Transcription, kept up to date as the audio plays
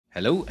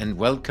Hello and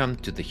welcome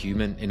to the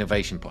Human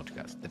Innovation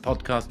Podcast, the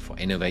podcast for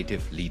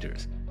innovative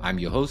leaders. I'm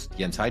your host,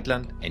 Jens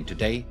Heitland, and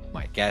today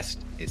my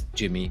guest is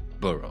Jimmy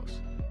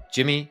Burroughes.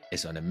 Jimmy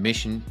is on a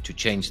mission to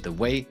change the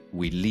way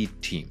we lead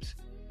teams.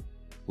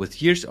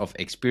 With years of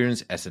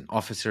experience as an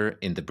officer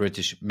in the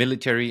British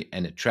military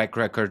and a track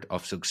record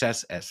of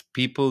success as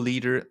people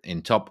leader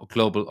in top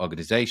global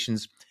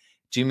organizations,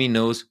 Jimmy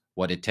knows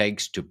what it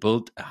takes to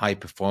build a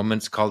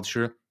high-performance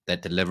culture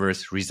that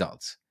delivers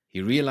results. He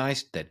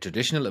realized that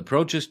traditional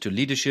approaches to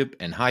leadership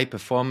and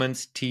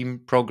high-performance team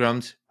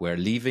programs were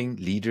leaving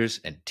leaders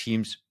and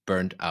teams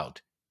burned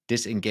out,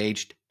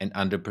 disengaged, and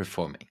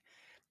underperforming.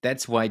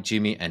 That's why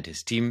Jimmy and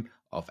his team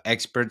of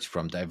experts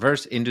from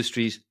diverse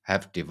industries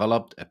have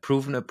developed a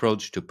proven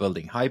approach to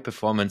building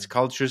high-performance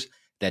cultures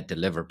that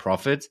deliver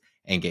profits,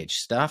 engage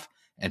staff,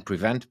 and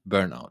prevent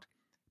burnout.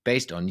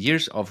 Based on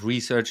years of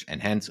research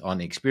and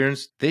hands-on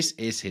experience, this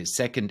is his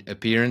second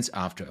appearance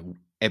after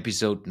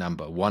episode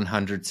number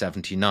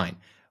 179,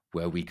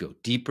 where we go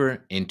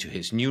deeper into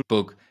his new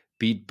book,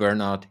 Beat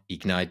Burnout,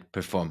 Ignite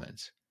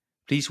Performance.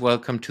 Please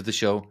welcome to the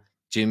show,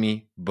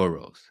 Jimmy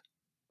Burroughes.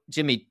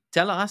 Jimmy,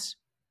 tell us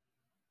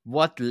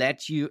what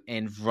led you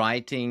in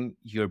writing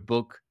your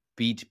book,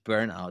 Beat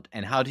Burnout,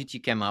 and how did you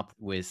come up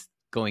with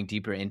going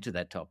deeper into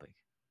that topic?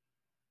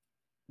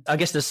 I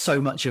guess there's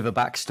so much of a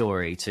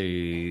backstory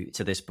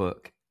to this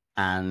book.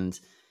 And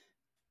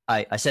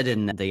I said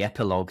in the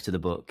epilogue to the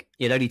book,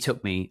 it only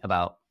took me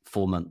about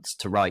 4 months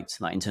to write,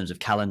 like in terms of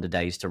calendar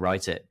days to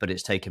write it, but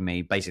it's taken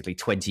me basically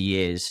 20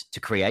 years to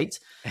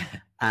create.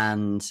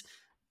 And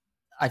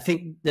I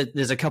think that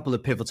there's a couple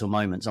of pivotal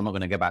moments. I'm not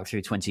going to go back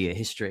through 20-year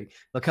history,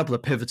 but a couple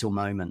of pivotal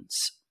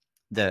moments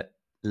that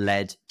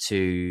led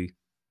to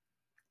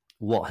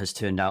what has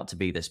turned out to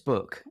be this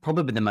book.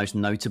 Probably the most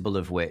notable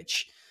of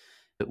which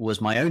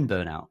was my own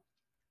burnout.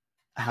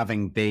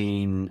 Having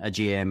been a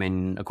GM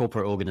in a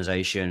corporate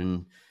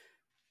organization,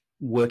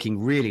 working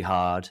really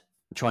hard,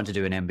 trying to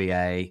do an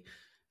MBA,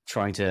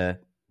 trying to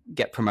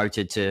get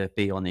promoted to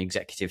be on the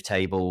executive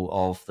table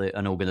of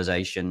an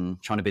organization,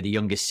 trying to be the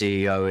youngest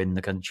CEO in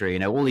the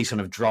country, all these kind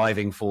of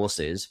driving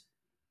forces.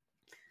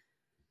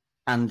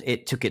 And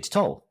it took its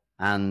toll.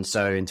 And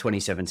so in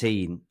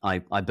 2017, I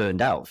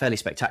burned out, fairly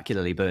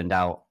spectacularly burned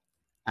out,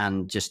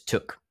 and just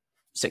took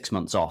 6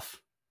 months off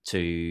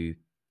to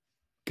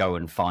go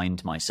and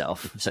find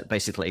myself. So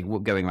basically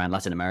going around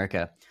Latin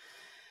America.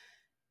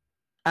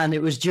 And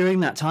it was during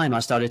that time I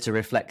started to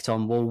reflect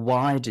on, well,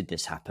 why did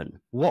this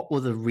happen? What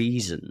were the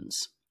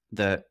reasons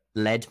that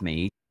led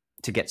me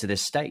to get to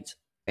this state?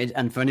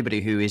 And for anybody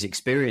who is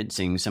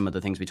experiencing some of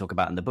the things we talk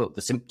about in the book,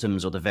 the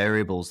symptoms or the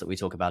variables that we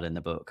talk about in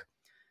the book,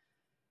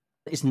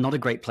 it's not a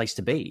great place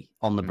to be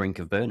on the brink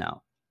of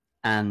burnout.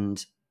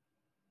 And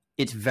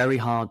it's very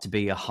hard to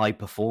be a high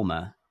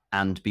performer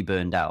and be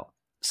burned out.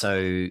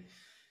 So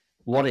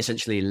what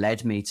essentially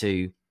led me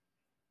to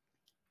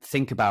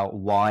think about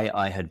why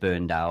I had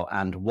burned out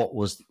and what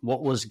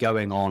was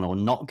going on or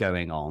not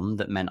going on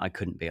that meant I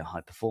couldn't be a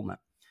high performer.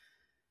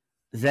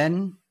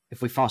 Then,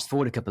 if we fast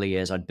forward a couple of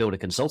years, I'd build a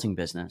consulting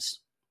business,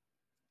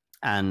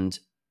 and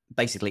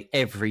basically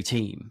every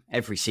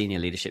senior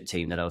leadership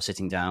team that I was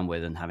sitting down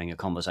with and having a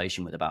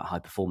conversation with about high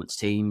performance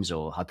teams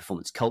or high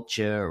performance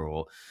culture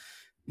or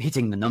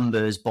hitting the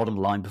numbers, bottom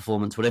line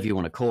performance, whatever you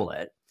want to call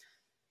it,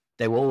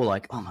 they were all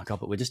like, oh my God,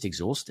 but we're just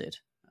exhausted.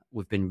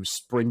 We've been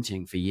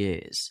sprinting for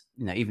years,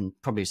 even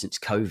probably since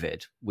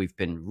COVID, we've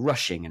been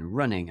rushing and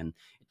running and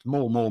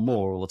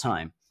more all the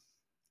time.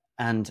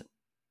 And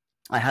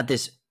I had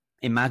this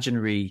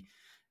imaginary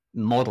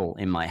model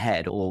in my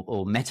head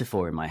or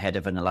metaphor in my head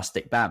of an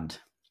elastic band.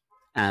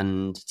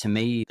 And to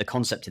me, the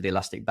concept of the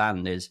elastic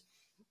band is,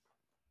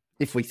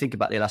 if we think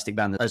about the elastic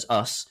band as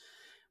us,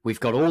 we've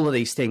got all of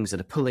these things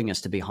that are pulling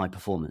us to be high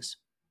performers.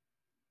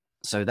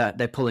 So that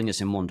they're pulling us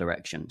in one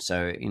direction.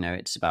 So,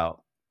 it's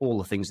about all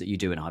the things that you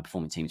do in a high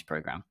performing teams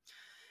program.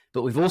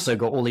 But we've also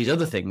got all these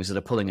other things that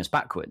are pulling us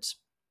backwards.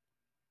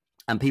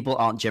 And people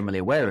aren't generally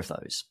aware of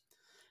those.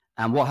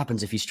 And what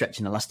happens if you stretch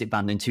an elastic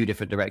band in two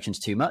different directions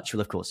too much? Well,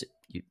 of course,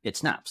 it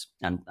snaps.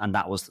 And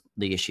that was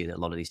the issue that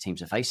a lot of these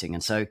teams are facing.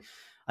 And so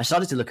I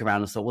started to look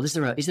around and thought, well, is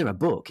there a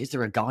book? Is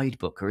there a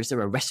guidebook? Or is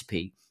there a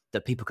recipe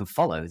that people can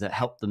follow that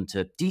help them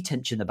to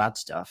detension the bad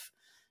stuff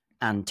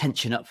and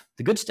tension up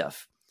the good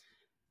stuff?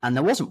 And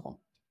there wasn't one.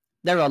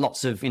 There are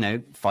lots of, 5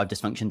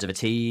 dysfunctions of a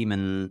team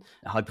and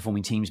high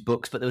performing teams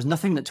books, but there was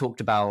nothing that talked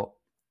about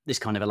this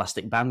kind of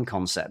elastic band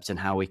concept and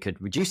how we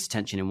could reduce the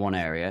tension in one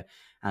area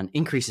and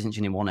increase the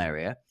tension in one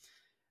area,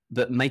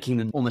 but making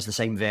them almost the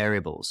same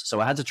variables.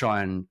 So I had to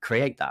try and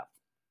create that.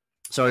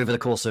 So over the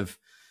course of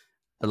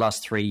the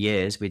last 3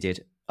 years, we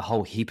did a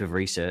whole heap of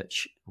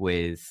research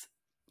with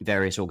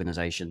various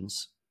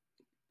organizations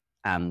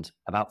and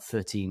about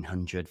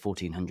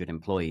 1,400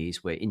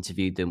 employees. We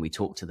interviewed them, we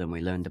talked to them, we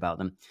learned about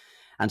them,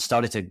 and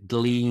started to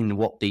glean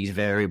what these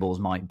variables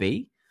might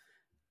be.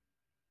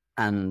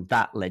 And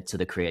that led to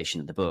the creation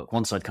of the book.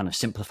 Once I'd kind of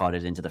simplified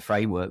it into the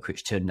framework,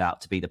 which turned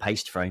out to be the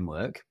PACE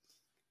framework,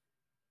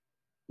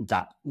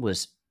 that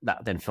was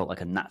that then felt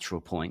like a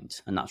natural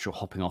point, a natural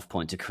hopping off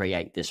point to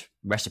create this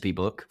recipe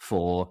book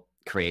for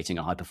creating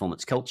a high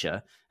performance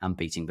culture and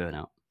beating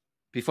burnout.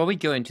 Before we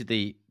go into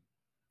the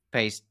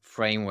PACE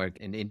framework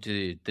and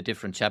into the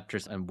different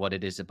chapters and what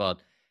it is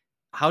about,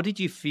 how did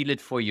you feel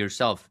it for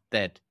yourself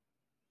that,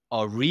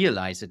 or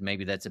realize it,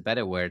 maybe that's a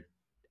better word,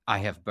 I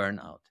have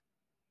burnout?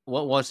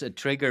 What was a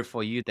trigger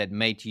for you that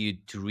made you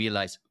to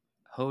realize,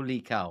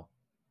 holy cow,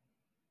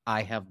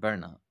 I have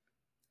burnout?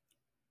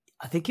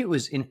 I think it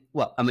was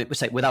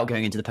say, without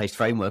going into the PACE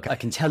framework, I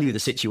can tell you the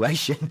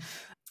situation.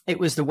 It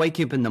was the wake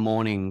up in the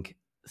morning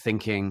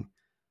thinking,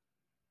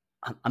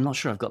 I'm not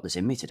sure I've got this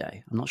in me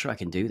today. I'm not sure I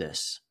can do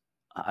this.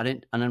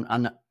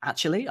 And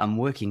actually, I'm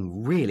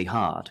working really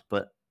hard,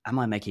 but am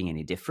I making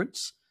any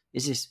difference?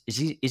 Is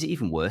it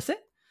even worth it?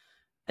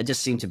 I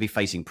just seem to be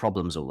facing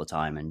problems all the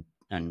time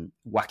and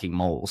whacking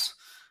moles.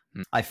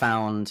 I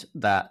found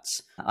that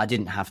I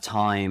didn't have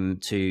time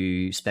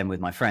to spend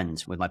with my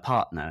friends, with my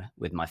partner,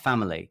 with my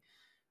family.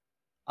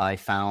 I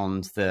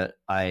found that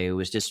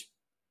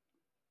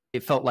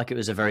it felt like it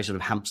was a very sort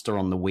of hamster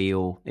on the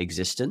wheel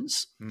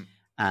existence.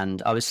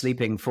 And I was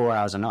sleeping 4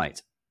 hours a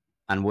night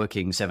and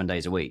working 7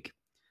 days a week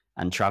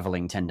and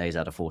traveling 10 days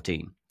out of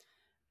 14.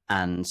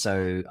 And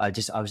so I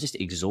was just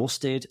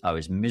exhausted. I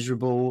was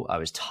miserable. I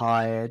was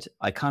tired.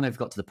 I kind of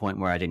got to the point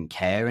where I didn't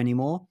care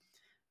anymore.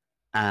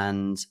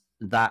 And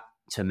that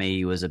to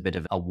me was a bit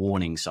of a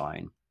warning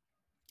sign.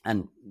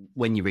 And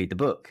when you read the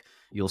book,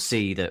 you'll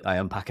see that I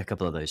unpack a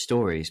couple of those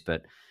stories,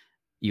 but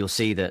you'll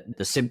see that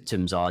the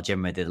symptoms are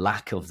generally the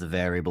lack of the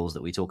variables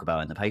that we talk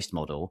about in the PACE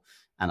model.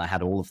 And I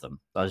had all of them.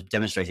 I was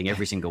demonstrating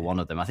every single one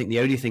of them. I think the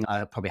only thing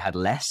I probably had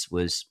less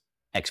was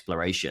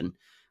exploration,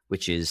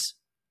 which is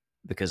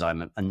because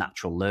I'm a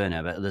natural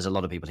learner, but there's a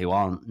lot of people who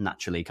aren't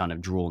naturally kind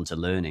of drawn to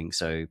learning.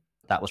 So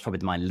that was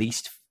probably my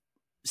least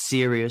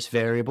serious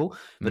variable,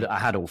 but I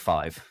had all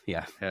five.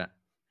 Yeah.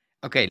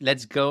 Okay,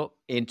 let's go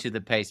into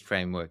the PACE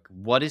framework.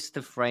 What is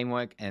the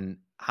framework and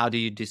how do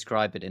you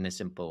describe it in a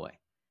simple way?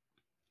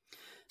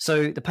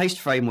 So the PACE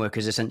framework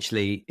is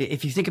essentially,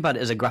 if you think about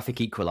it as a graphic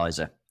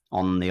equalizer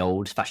on the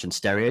old fashioned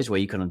stereos where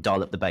you kind of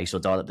dial up the bass or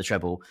dial up the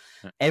treble,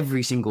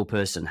 every single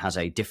person has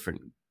a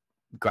different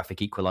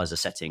graphic equalizer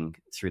setting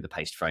through the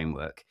PACE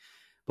framework.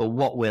 But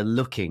what we're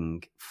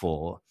looking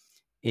for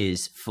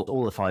is for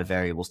all the five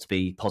variables to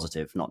be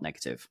positive, not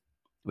negative.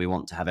 We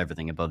want to have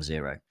everything above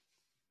zero.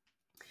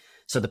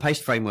 So the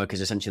PACE framework is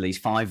essentially these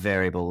five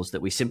variables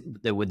that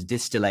that with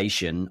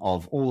distillation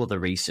of all of the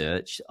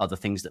research are the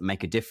things that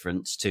make a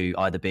difference to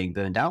either being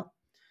burned out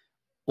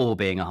or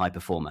being a high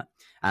performer.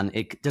 And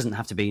it doesn't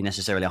have to be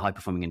necessarily a high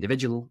performing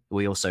individual.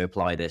 We also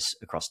apply this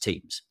across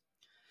teams.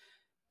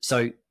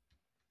 So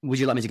would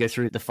you like me to go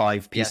through the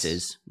five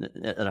pieces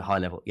at a high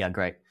level? Yeah,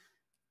 great.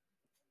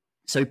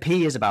 So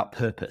P is about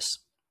purpose.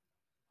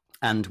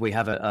 And we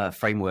have a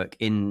framework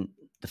in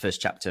the first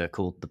chapter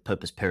called the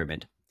purpose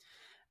pyramid.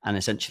 And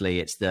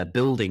essentially it's the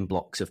building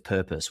blocks of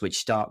purpose, which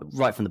start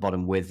right from the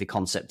bottom with the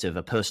concept of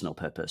a personal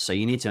purpose. So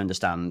you need to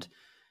understand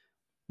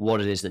what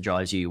it is that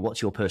drives you.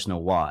 What's your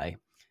personal why?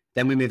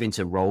 Then we move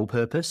into role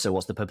purpose. So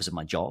what's the purpose of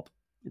my job?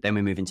 Then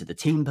we move into the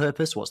team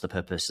purpose. What's the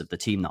purpose of the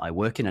team that I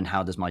work in and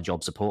how does my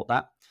job support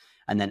that?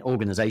 And then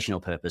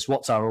organizational purpose.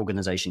 What's our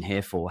organization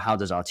here for? How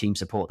does our team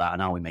support that?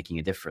 And are we making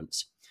a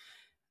difference?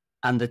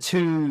 And the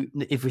two,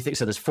 if we think,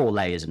 so there's four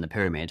layers in the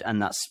pyramid, and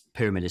that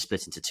pyramid is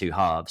split into two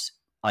halves,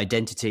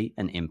 identity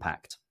and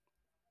impact.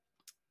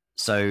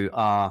 So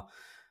our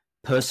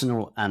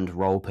personal and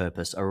role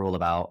purpose are all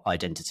about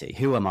identity.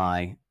 Who am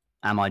I?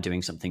 Am I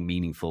doing something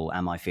meaningful?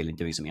 Am I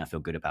doing something I feel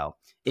good about?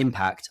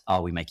 Impact,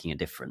 are we making a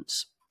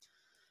difference?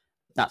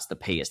 That's the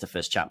P, it's the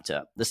first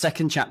chapter. The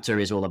second chapter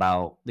is all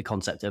about the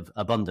concept of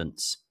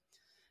abundance.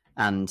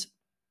 And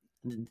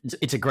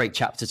it's a great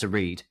chapter to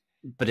read.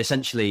 But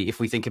essentially, if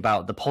we think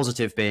about the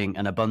positive being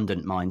an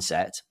abundant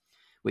mindset,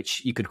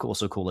 which you could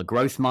also call a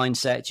growth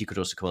mindset, you could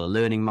also call a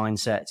learning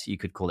mindset, you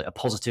could call it a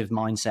positive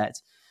mindset,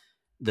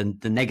 then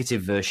the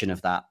negative version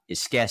of that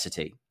is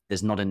scarcity.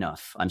 There's not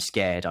enough. I'm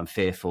scared. I'm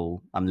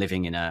fearful. I'm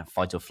living in a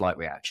fight or flight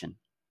reaction.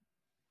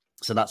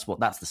 So that's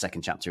the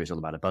second chapter is all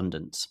about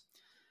abundance.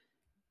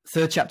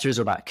 Third chapter is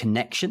all about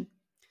connection.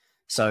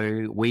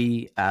 So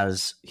we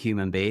as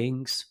human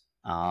beings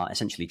are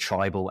essentially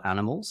tribal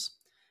animals.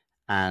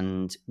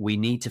 And we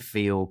need to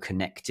feel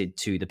connected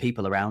to the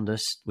people around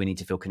us. We need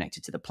to feel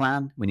connected to the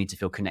plan. We need to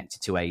feel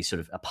connected to a sort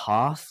of a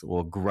path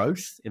or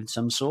growth of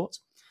some sort.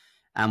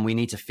 And we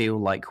need to feel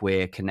like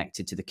we're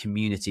connected to the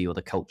community or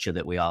the culture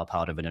that we are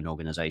part of in an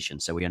organization.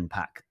 So we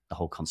unpack the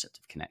whole concept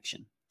of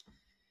connection.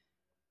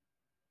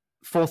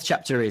 Fourth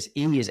chapter is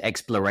E, is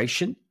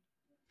exploration.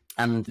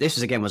 And this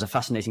was a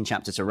fascinating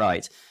chapter to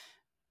write.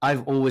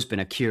 I've always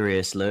been a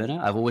curious learner.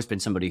 I've always been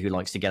somebody who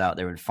likes to get out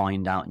there and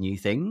find out new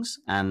things.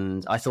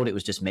 And I thought it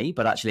was just me,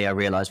 but actually I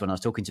realized when I was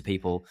talking to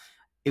people,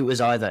 it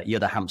was either you're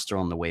the hamster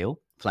on the wheel,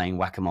 playing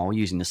whack-a-mole,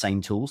 using the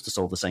same tools to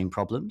solve the same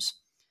problems,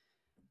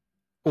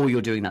 or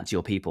you're doing that to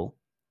your people,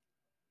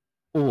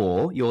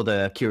 or you're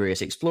the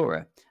curious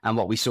explorer. And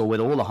what we saw with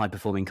all the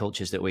high-performing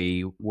cultures that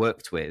we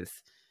worked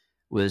with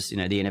was,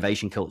 the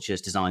innovation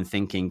cultures, design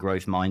thinking,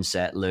 growth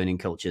mindset, learning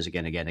cultures,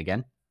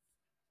 again.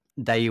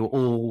 They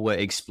all were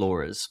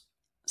explorers.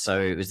 So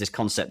it was this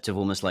concept of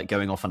almost like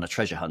going off on a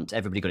treasure hunt.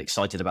 Everybody got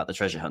excited about the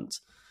treasure hunt.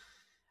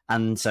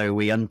 And so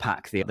we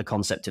unpack the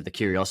concept of the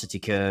curiosity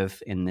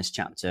curve in this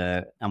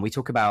chapter. And we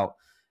talk about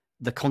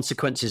the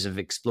consequences of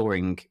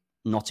exploring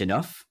not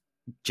enough,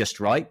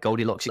 just right,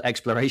 Goldilocks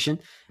exploration,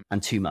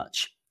 and too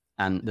much.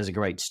 And there's a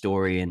great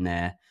story in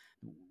there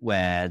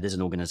where there's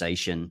an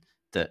organization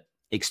that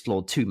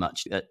explored too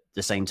much at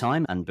the same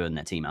time and burned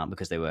their team out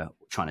because they were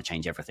trying to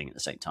change everything at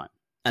the same time.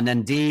 And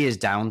then D is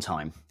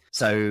downtime.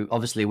 So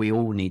obviously we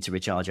all need to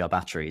recharge our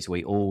batteries.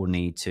 We all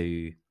need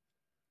to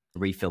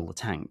refill the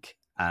tank.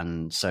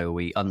 And so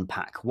we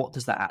unpack, what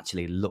does that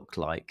actually look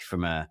like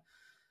from a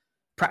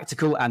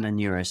practical and a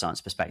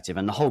neuroscience perspective?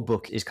 And the whole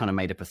book is kind of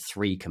made up of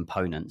 3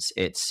 components.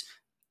 It's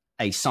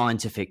a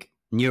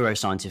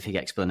neuroscientific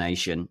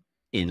explanation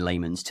in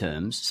layman's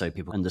terms, so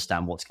people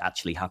understand what's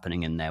actually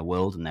happening in their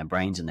world and their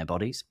brains and their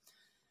bodies.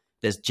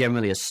 There's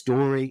generally a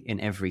story in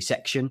every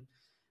section,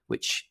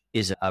 which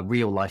is a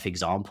real life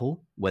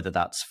example, whether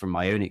that's from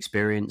my own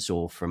experience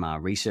or from our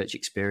research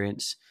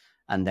experience.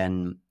 And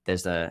then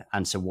there's the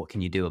answer, what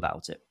can you do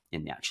about it,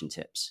 in the action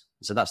tips.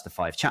 So that's the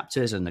 5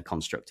 chapters and the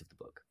construct of the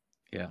book.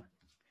 Yeah.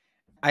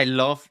 I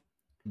love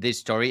this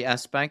story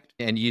aspect.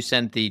 And you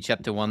sent the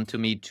chapter 1 to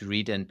me to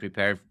read and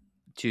prepare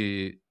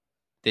to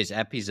this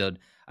episode.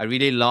 I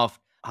really love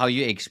how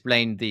you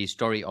explained the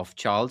story of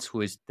Charles,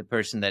 who is the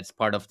person that's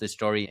part of the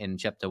story in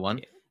chapter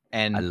 1.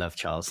 And I love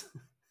Charles.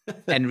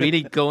 And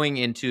really going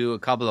into a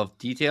couple of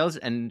details.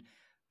 And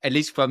at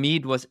least for me,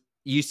 it was,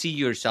 you see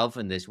yourself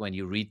in this when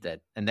you read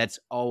that. And that's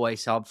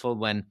always helpful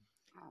when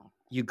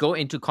you go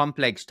into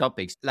complex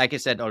topics. Like I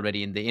said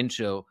already in the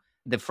intro,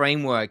 the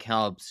framework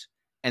helps.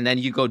 And then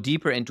you go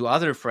deeper into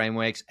other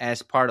frameworks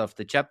as part of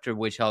the chapter,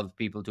 which helps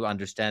people to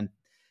understand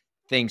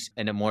things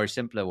in a more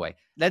simpler way.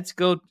 Let's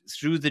go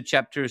through the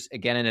chapters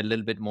again in a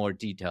little bit more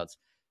details.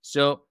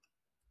 So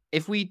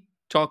if we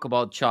talk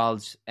about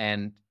Charles,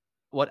 and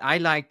what I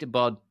liked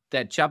about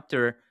that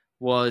chapter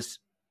was,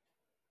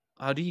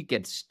 how do you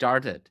get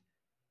started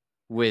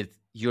with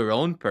your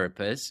own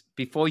purpose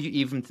before you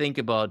even think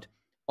about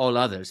all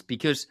others?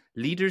 Because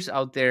leaders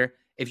out there,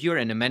 if you're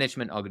in a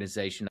management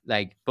organization,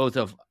 like both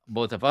of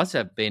us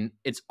have been,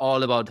 it's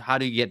all about how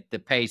do you get the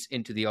pace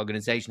into the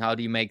organization? How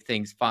do you make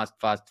things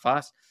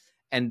fast?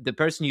 And the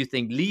person you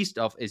think least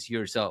of is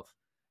yourself.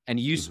 And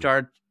you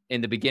start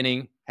in the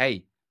beginning,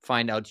 hey,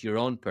 find out your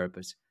own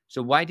purpose.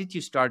 So why did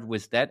you start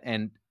with that?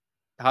 And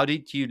how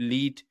did you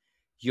lead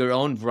your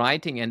own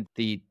writing and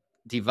the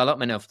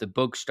development of the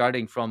book,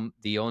 starting from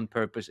the own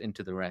purpose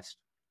into the rest?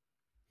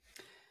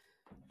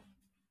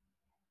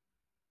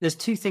 There's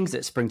 2 things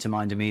that spring to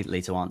mind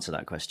immediately to answer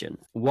that question.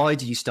 Why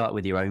do you start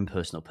with your own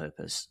personal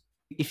purpose?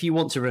 If you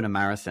want to run a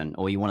marathon,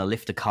 or you want to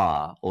lift a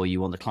car, or you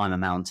want to climb a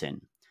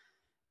mountain,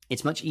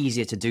 it's much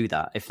easier to do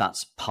that if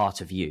that's part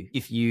of you.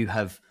 If you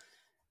have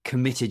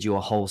committed your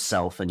whole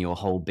self and your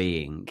whole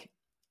being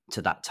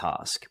to that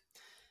task.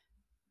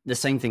 The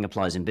same thing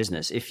applies in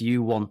business. If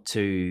you want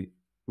to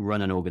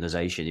run an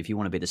organization, if you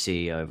want to be the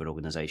CEO of an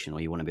organization,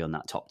 or you want to be on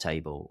that top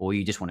table, or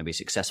you just want to be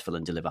successful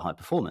and deliver high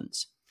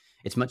performance,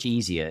 it's much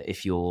easier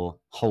if your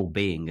whole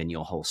being and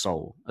your whole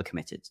soul are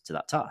committed to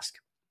that task.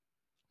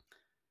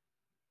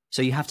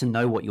 So you have to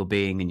know what your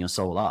being and your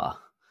soul are.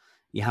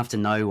 You have to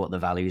know what the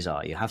values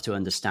are. You have to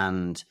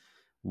understand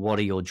what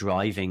are your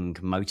driving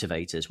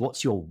motivators.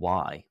 What's your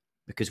why?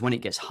 Because when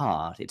it gets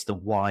hard, it's the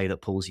why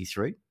that pulls you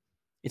through.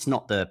 It's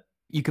not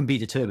you can be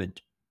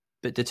determined,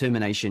 but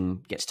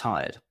determination gets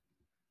tired.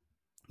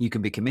 You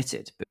can be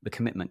committed, but the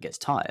commitment gets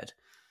tired.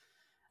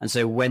 And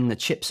so when the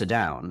chips are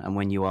down and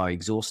when you are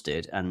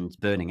exhausted and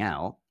burning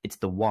out, it's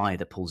the why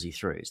that pulls you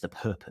through. It's the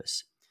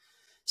purpose.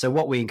 So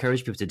what we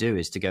encourage people to do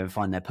is to go and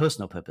find their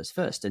personal purpose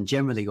first. And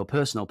generally your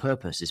personal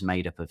purpose is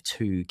made up of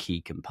 2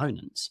 key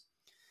components.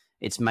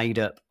 It's made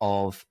up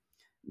of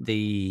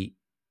we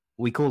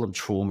call them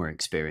trauma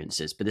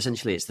experiences, but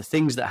essentially it's the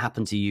things that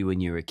happened to you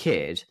when you were a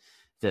kid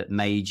that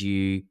made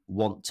you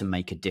want to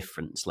make a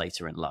difference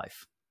later in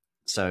life.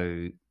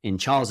 So in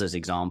Charles's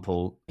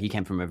example, he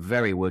came from a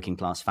very working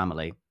class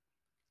family,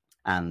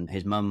 and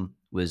his mum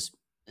was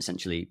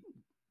essentially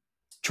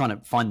trying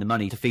to find the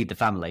money to feed the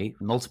family,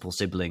 multiple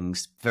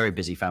siblings, very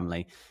busy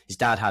family. His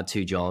dad had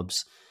 2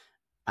 jobs,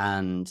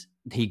 and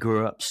he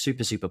grew up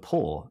super, super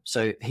poor.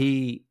 So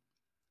he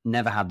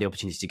never had the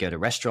opportunity to go to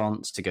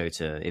restaurants, to go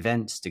to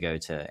events, to go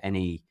to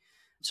any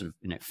sort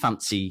of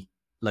fancy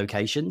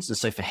locations. And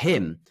so for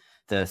him,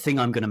 the thing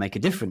I'm going to make a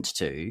difference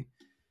to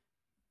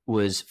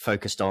was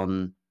focused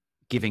on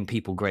giving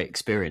people great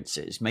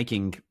experiences,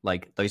 making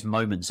like those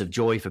moments of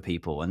joy for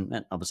people.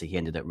 And obviously he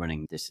ended up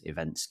running this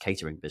events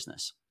catering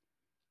business.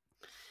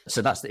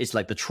 So it's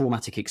like the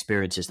traumatic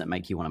experiences that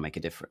make you want to make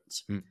a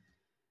difference.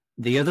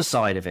 The other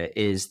side of it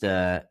is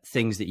the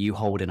things that you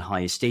hold in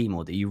high esteem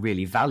or that you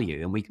really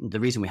value. And the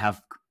reason we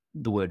have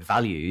the word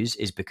values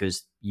is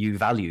because you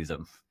value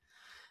them.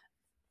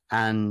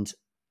 And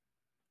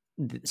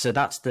so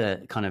that's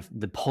the kind of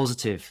the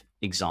positive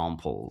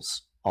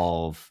examples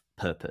of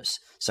purpose.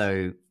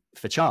 So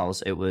for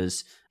Charles, it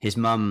was his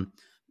mum,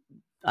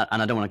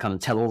 and I don't want to kind of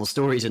tell all the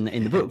stories in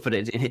the book, but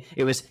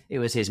it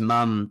was his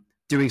mum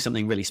doing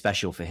something really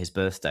special for his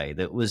birthday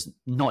that was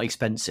not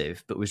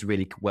expensive, but was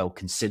really well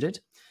considered.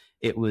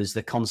 It was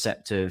the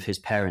concept of his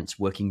parents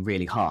working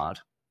really hard.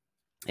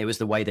 It was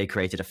the way they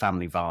created a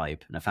family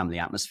vibe and a family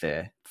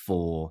atmosphere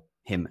for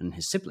him and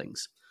his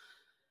siblings.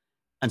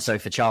 And so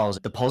for Charles,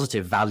 the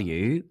positive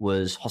value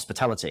was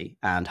hospitality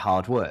and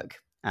hard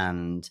work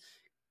and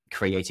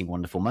creating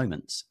wonderful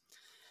moments.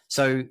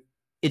 So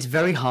it's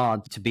very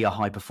hard to be a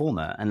high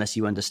performer unless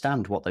you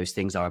understand what those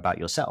things are about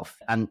yourself.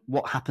 And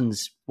what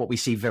we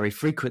see very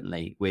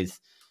frequently with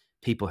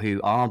people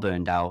who are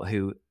burned out,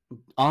 who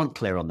aren't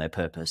clear on their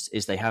purpose,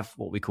 is they have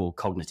what we call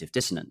cognitive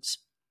dissonance.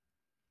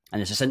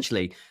 And it's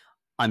essentially,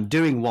 I'm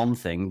doing one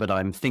thing, but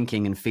I'm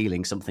thinking and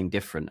feeling something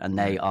different, and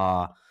they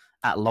are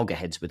at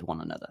loggerheads with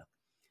one another.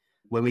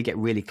 When we get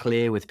really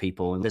clear with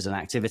people, and there's an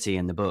activity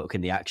in the book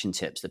and the action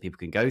tips that people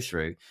can go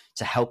through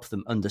to help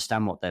them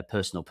understand what their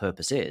personal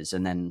purpose is,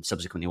 and then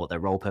subsequently what their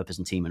role purpose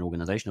and team and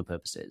organizational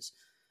purpose is,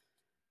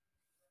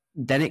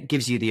 then it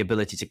gives you the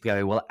ability to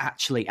go, well,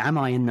 actually, am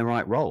I in the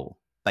right role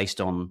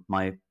based on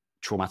my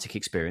traumatic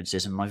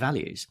experiences and my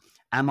values?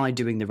 Am I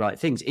doing the right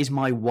things? Is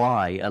my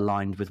why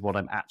aligned with what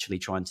I'm actually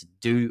trying to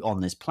do on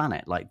this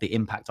planet, like the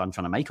impact I'm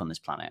trying to make on this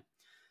planet?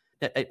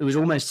 It was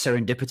almost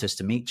serendipitous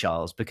to meet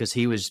Charles because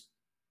he was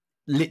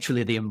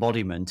literally the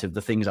embodiment of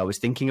the things I was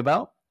thinking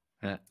about.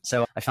 Yeah.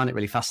 So I found it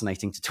really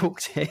fascinating to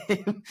talk to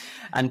him.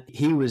 And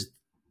he was,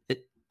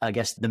 I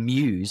guess, the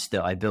muse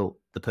that I built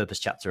the purpose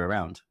chapter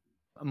around.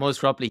 Most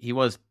probably he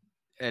was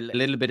a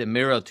little bit a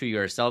mirror to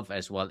yourself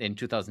as well in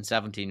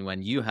 2017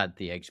 when you had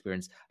the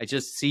experience. I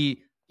just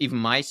see even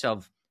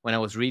myself, when I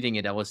was reading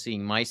it, I was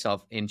seeing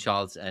myself in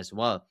Charles as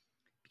well,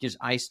 because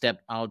I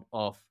stepped out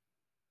of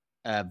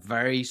a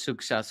very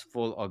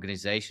successful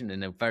organization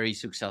and a very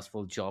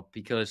successful job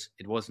because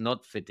it was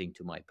not fitting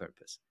to my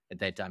purpose at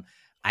that time.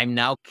 I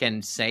now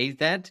can say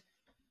that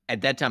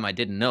at that time I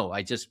didn't know.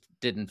 I just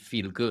didn't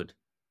feel good.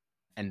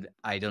 And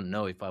I don't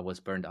know if I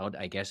was burned out.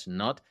 I guess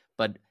not.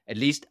 But at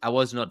least I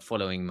was not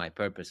following my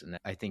purpose. And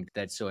I think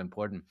that's so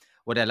important.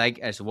 What I like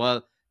as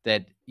well,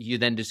 that you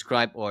then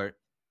describe, or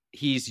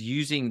he's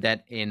using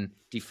that in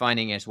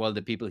defining as well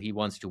the people he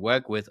wants to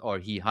work with or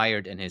he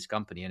hired in his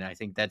company. And I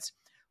think that's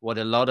what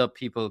a lot of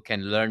people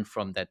can learn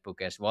from that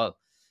book as well.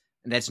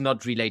 And that's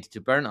not related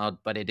to burnout,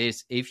 but it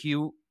is if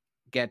you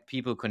get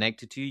people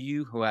connected to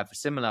you who have a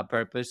similar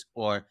purpose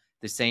or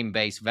the same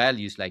base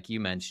values, like you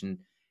mentioned,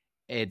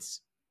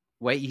 it's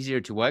way easier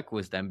to work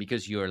with them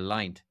because you're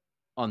aligned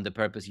on the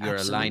purpose, you're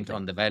aligned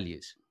on the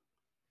values.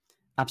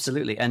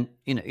 Absolutely. And,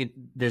 you know,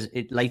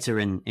 later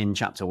in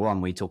chapter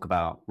 1, we talk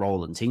about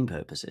role and team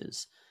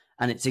purposes.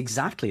 And it's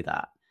exactly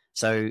that.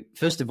 So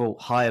first of all,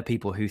 hire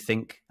people who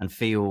think and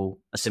feel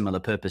a similar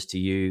purpose to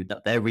you,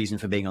 that their reason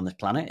for being on this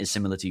planet is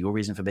similar to your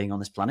reason for being on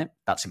this planet.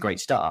 That's a great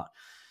start.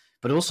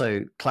 But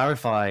also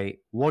clarify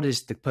what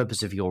is the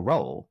purpose of your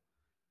role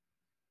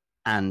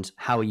and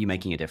how are you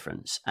making a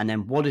difference? And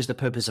then what is the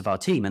purpose of our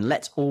team? And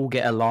let's all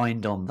get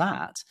aligned on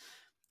that.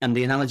 And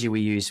the analogy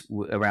we use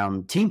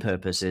around team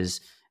purpose is,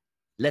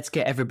 let's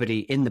get everybody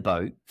in the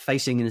boat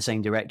facing in the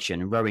same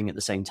direction, rowing at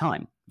the same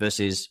time,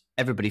 versus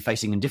everybody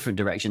facing in different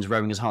directions,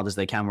 rowing as hard as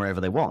they can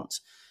wherever they want.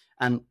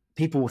 And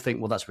people will think,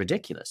 well, that's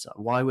ridiculous.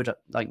 Why would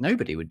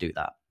nobody would do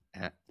that?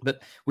 Yeah.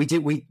 But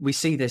we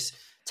see this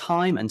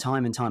time and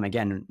time and time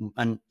again.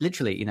 And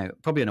literally, you know,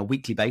 probably on a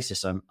weekly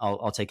basis,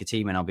 I'll take a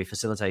team and I'll be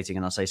facilitating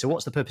and I'll say, so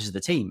what's the purpose of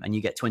the team? And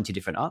you get 20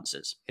 different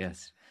answers.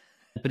 Yes.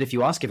 But if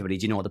you ask everybody,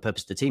 do you know what the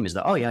purpose of the team is?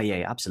 That, oh,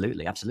 yeah,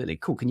 absolutely.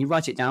 Cool. Can you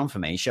write it down for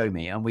me? Show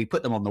me. And we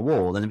put them on the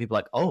wall. And then people are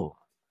like,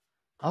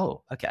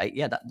 oh, okay.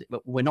 Yeah,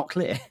 we're not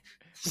clear.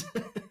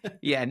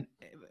 Yeah. And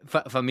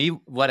for me,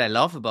 what I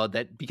love about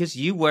that, because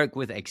you work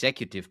with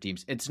executive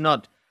teams, it's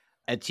not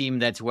a team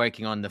that's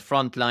working on the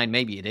front line.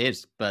 Maybe it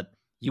is, but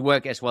you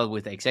work as well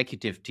with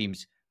executive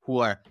teams who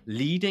are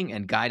leading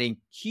and guiding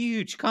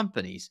huge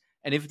companies.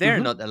 And if they're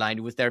not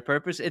aligned with their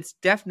purpose, it's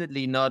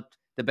definitely not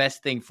the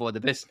best thing for the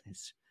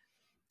business.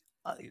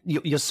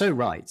 You're so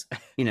right,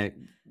 you know,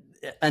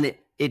 and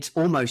it's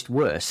almost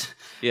worse,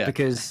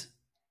 because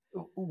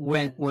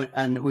when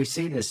and we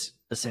see this,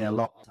 I say a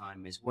lot of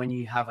time, is when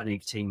you have a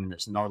team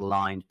that's not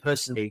aligned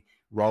personally,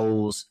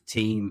 roles,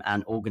 team,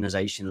 and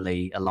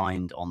organizationally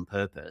aligned on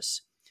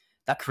purpose,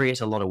 that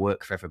creates a lot of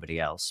work for everybody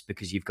else,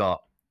 because you've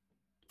got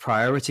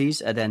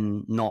priorities are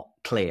then not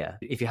clear.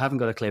 If you haven't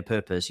got a clear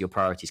purpose, your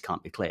priorities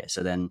can't be clear.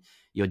 So then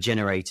you're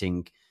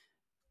generating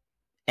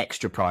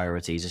extra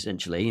priorities,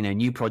 essentially, you know,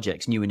 new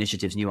projects, new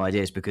initiatives, new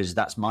ideas, because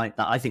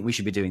I think we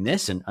should be doing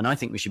this, and I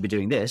think we should be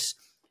doing this.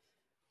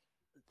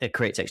 It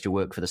creates extra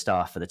work for the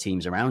staff, for the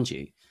teams around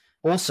you.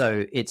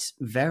 Also, it's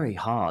very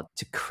hard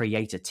to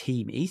create a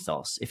team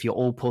ethos if you're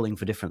all pulling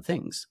for different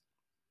things.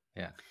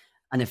 Yeah.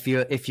 And if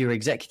your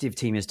executive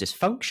team is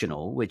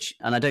dysfunctional,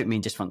 and I don't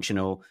mean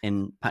dysfunctional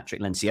in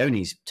Patrick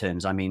Lencioni's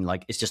terms, I mean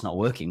like it's just not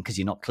working because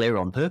you're not clear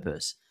on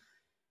purpose.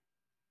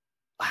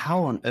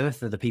 how on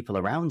earth are the people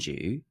around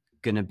you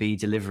going to be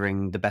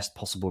delivering the best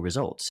possible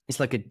results? It's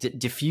like a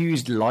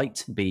diffused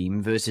light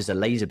beam versus a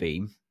laser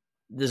beam.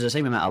 There's the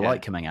same amount of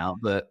light coming out,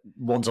 but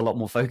one's a lot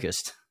more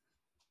focused.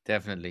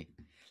 Definitely.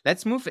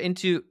 Let's move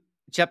into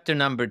chapter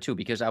number 2,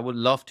 because I would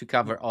love to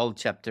cover all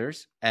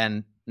chapters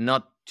and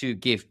not to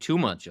give too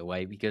much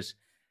away, because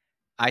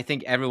I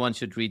think everyone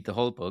should read the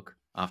whole book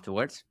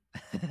afterwards.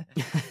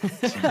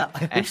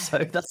 I hope so.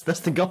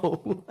 That's the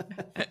goal.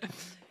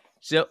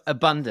 So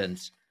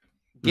abundance.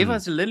 Give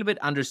us a little bit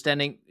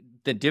understanding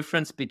the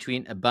difference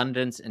between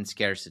abundance and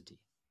scarcity.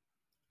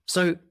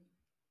 So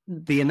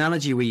the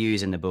analogy we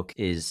use in the book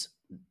is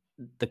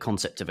the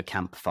concept of a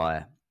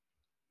campfire.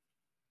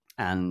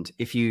 And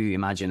if you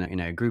imagine,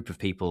 a group of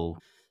people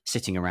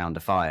sitting around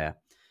a fire,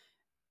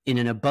 in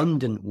an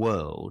abundant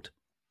world,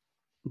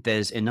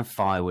 there's enough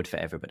firewood for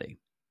everybody,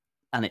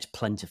 and it's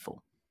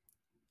plentiful.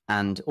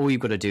 And all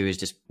you've got to do is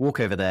just walk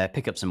over there,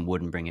 pick up some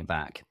wood and bring it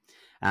back.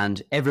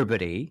 And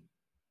everybody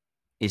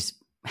is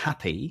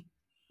happy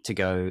to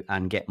go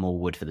and get more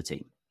wood for the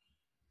team.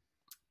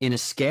 In a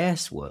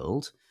scarce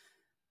world,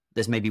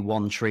 there's maybe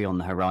one tree on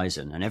the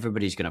horizon and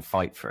everybody's going to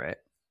fight for it.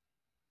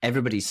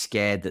 Everybody's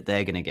scared that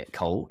they're going to get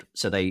cold,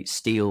 so they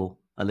steal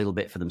a little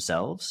bit for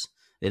themselves.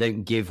 They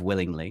don't give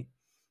willingly.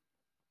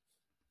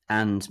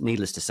 And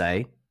needless to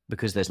say,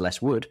 because there's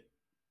less wood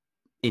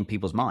in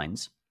people's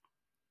minds,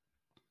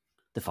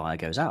 the fire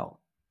goes out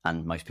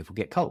and most people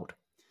get cold.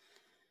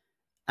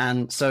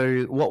 And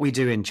so what we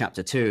do in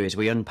chapter 2 is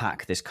we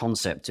unpack this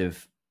concept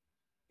of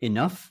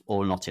enough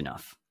or not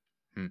enough.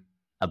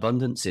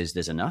 Abundance is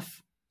there's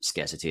enough.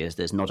 Scarcity is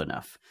there's not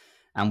enough.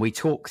 And we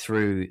talk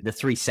through the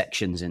 3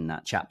 sections in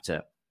that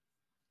chapter,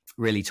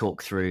 really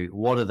talk through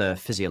what are the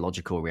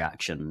physiological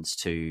reactions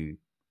to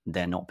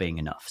there not being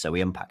enough. So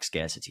we unpack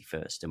scarcity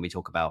first, and we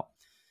talk about,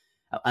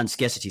 and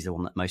scarcity is the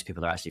one that most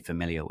people are actually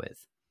familiar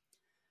with.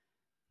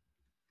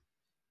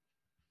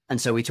 And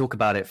so we talk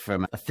about it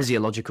from a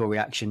physiological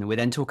reaction. We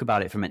then talk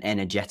about it from an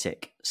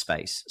energetic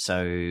space.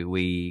 So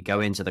we go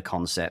into the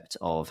concept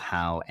of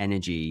how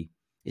energy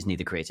is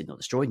neither created nor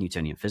destroyed,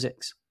 Newtonian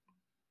physics.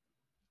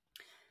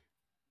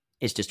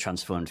 It's just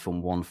transformed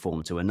from one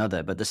form to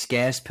another. But the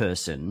scarce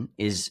person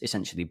is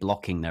essentially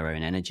blocking their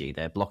own energy.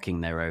 They're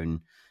blocking their own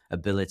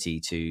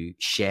ability to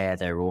share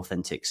their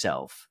authentic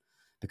self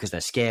because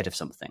they're scared of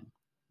something.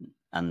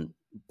 And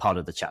part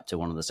of the chapter,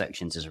 one of the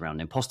sections is around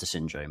imposter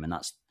syndrome, and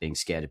that's being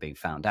scared of being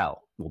found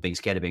out. Well, being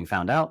scared of being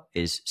found out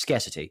is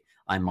scarcity.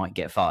 I might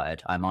get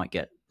fired. I might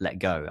get let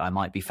go. I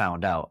might be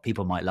found out.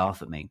 People might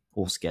laugh at me.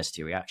 All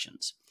scarcity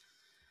reactions.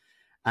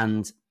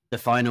 And the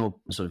final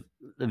sort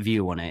of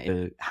view on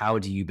it, how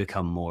do you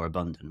become more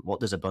abundant? What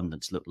does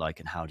abundance look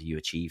like and how do you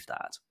achieve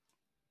that?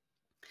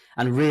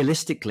 And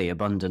realistically,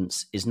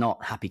 abundance is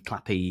not happy,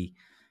 clappy,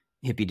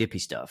 hippy dippy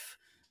stuff.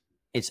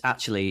 It's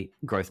actually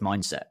growth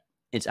mindset.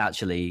 It's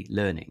actually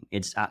learning.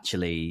 It's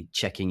actually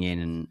checking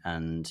in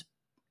and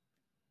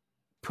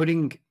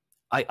putting,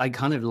 I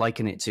kind of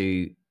liken it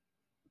to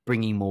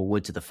bringing more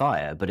wood to the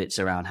fire, but it's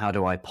around how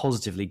do I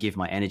positively give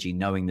my energy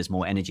knowing there's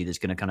more energy that's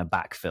going to kind of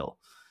backfill.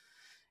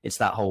 It's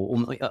that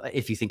whole,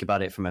 if you think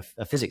about it from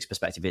a physics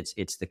perspective,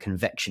 it's the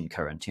convection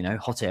current,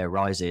 hot air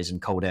rises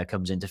and cold air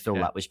comes in to fill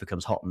that, which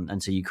becomes hot.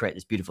 And so you create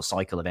this beautiful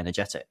cycle of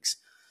energetics.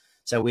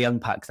 So we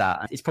unpack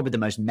that. It's probably the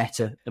most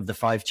meta of the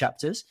 5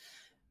 chapters.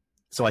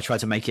 So I try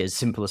to make it as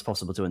simple as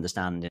possible to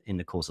understand in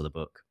the course of the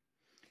book.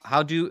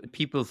 How do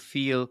people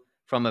feel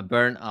from a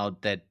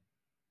burnout that,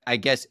 I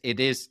guess it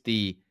is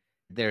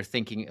they're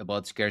thinking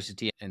about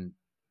scarcity and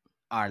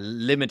are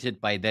limited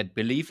by that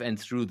belief, and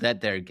through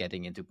that they're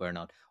getting into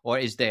burnout? Or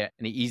is there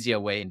an easier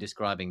way in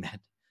describing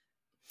that?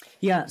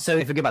 Yeah, so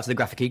if we go back to the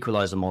graphic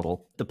equalizer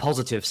model, the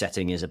positive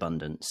setting is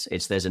abundance.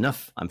 It's there's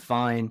enough, I'm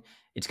fine,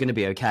 it's going to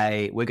be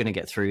okay, we're going to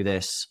get through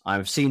this,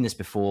 I've seen this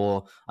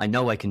before, I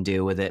know I can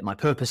deal with it, my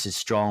purpose is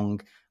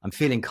strong, I'm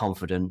feeling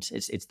confident.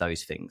 It's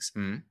those things.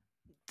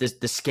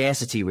 The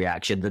scarcity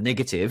reaction, the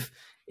negative,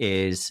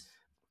 is,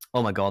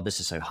 oh my God, this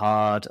is so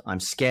hard. I'm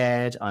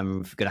scared.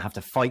 I'm going to have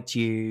to fight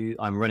you.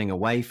 I'm running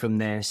away from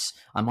this.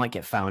 I might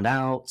get found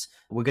out.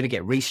 We're going to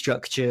get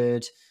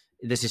restructured.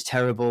 This is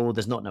terrible.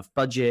 There's not enough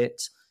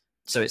budget.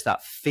 So it's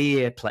that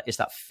fear. It's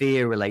that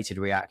fear-related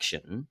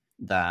reaction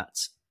that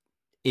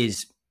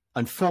is,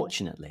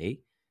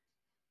 unfortunately,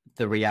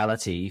 the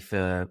reality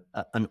for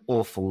an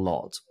awful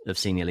lot of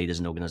senior leaders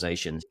and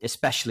organizations,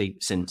 especially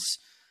since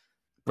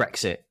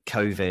Brexit,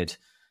 COVID,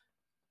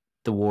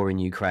 the war in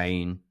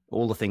Ukraine,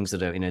 all the things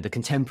that are, the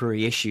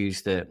contemporary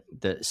issues that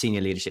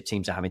senior leadership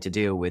teams are having to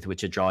deal with,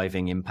 which are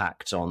driving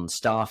impacts on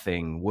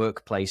staffing,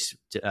 workplace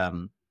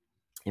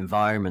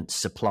environments,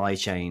 supply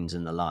chains,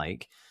 and the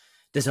like.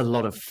 There's a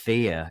lot of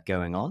fear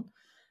going on,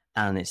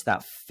 and it's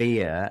that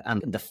fear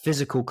and the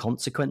physical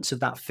consequence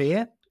of that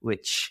fear,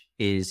 which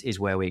is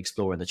where we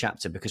explore in the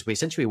chapter, because we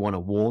essentially want to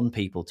warn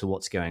people to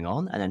what's going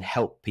on and then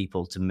help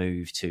people to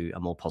move to a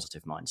more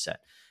positive mindset.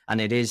 And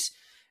it's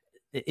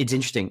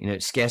interesting,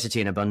 scarcity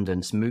and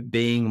abundance,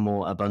 being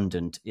more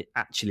abundant, it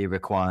actually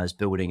requires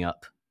building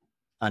up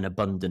an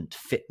abundant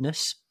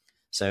fitness.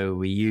 So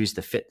we use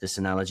the fitness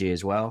analogy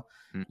as well.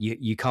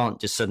 You can't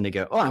just suddenly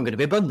go, oh, I'm going to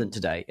be abundant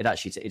today. It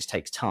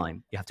takes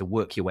time. You have to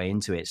work your way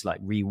into it. It's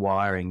like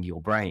rewiring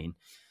your brain.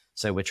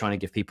 So we're trying to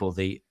give people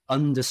the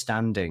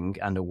understanding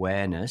and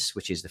awareness,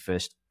 which is the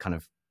first kind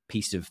of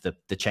piece of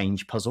the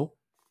change puzzle,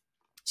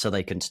 so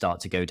they can start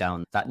to go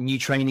down that new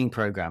training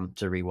program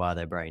to rewire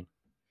their brain.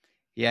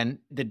 Yeah, and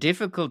the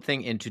difficult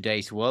thing in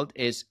today's world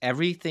is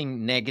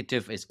everything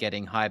negative is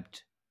getting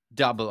hyped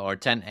double or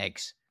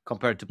 10x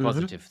compared to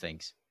positive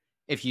things.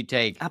 If you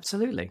take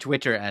absolutely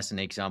Twitter as an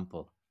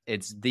example,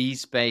 it's the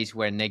space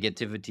where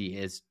negativity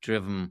is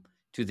driven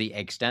to the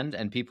extent,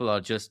 and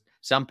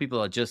some people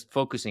are just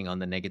focusing on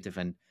the negative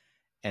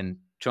and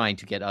trying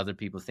to get other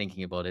people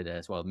thinking about it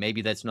as well.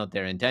 Maybe that's not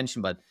their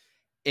intention, but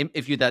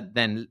if you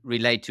then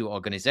relate to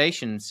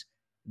organizations,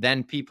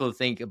 then people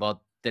think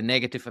about the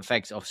negative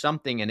effects of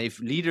something. And if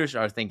leaders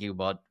are thinking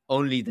about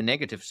only the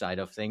negative side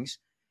of things,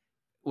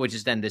 which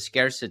is then the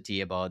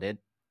scarcity about it,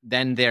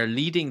 then they're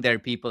leading their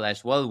people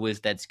as well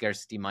with that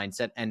scarcity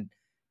mindset and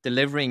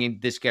delivering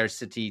the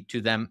scarcity to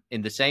them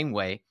in the same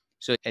way.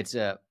 So it's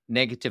a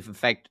negative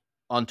effect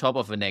on top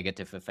of a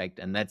negative effect.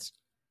 And that's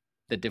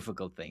the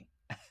difficult thing.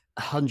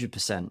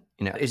 100%.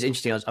 It's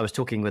interesting. I was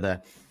talking with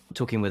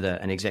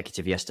an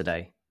executive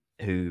yesterday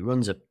who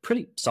runs a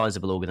pretty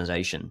sizable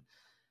organization,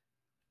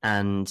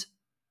 and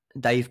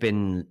they've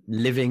been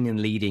living and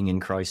leading in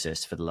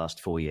crisis for the last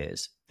 4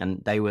 years.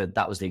 And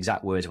that was the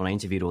exact words when I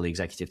interviewed all the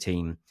executive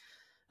team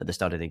at the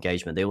start of the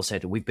engagement. They all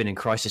said, we've been in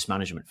crisis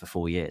management for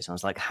 4 years. And I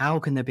was like, how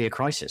can there be a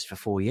crisis for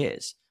 4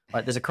 years?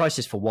 Like, there's a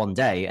crisis for one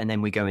day, and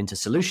then we go into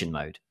solution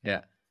mode.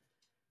 Yeah.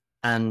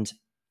 And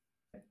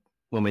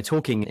when we're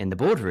talking in the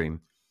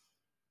boardroom,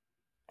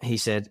 he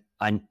said,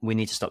 we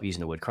need to stop using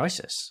the word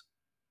crisis,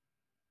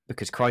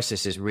 because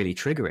crisis is really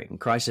triggering.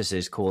 Crisis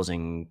is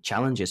causing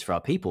challenges for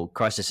our people.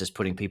 Crisis is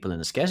putting people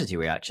in a scarcity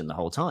reaction the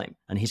whole time.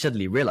 And he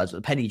suddenly realized,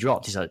 the penny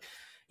dropped. He's like,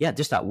 yeah,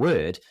 just that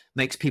word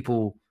makes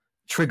people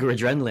trigger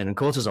adrenaline and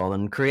cortisol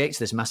and creates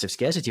this massive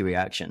scarcity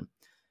reaction.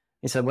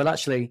 He said, well,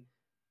 actually,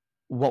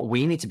 what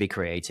we need to be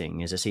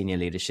creating is a senior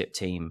leadership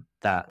team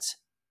that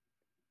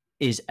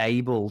is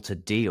able to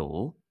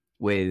deal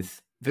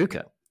with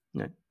VUCA,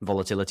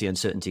 volatility,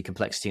 uncertainty,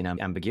 complexity,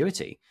 and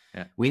ambiguity.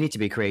 Yeah. We need to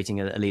be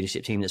creating a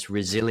leadership team that's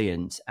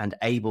resilient and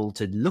able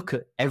to look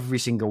at every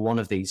single one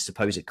of these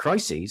supposed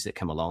crises that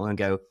come along and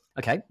go,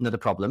 okay, another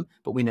problem,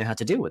 but we know how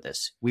to deal with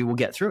this. We will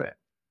get through it.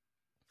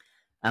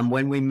 And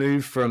when we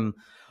move from,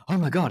 oh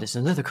my God, it's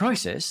another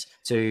crisis,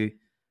 to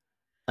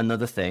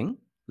another thing,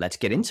 let's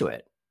get into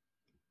it.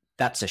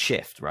 That's a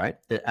shift, right?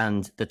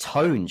 And the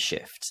tone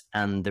shifts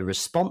and the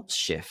response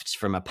shifts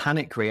from a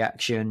panic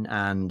reaction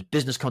and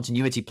business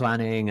continuity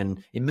planning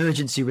and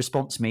emergency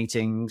response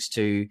meetings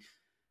to,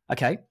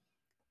 okay,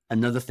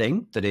 another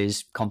thing that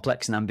is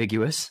complex and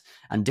ambiguous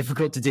and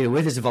difficult to deal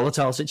with is a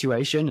volatile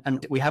situation.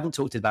 And we haven't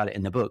talked about it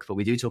in the book, but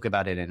we do talk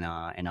about it in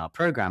our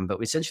program.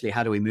 But essentially,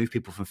 how do we move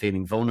people from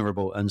feeling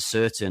vulnerable,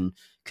 uncertain,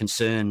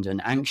 concerned,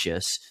 and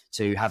anxious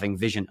to having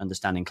vision,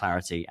 understanding,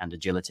 clarity, and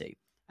agility?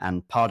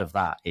 And part of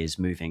that is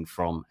moving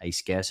from a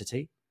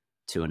scarcity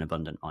to an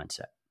abundant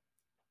mindset.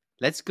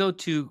 Let's go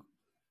to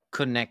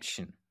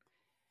connection.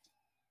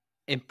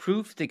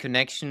 Improve the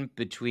connection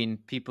between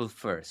people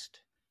first.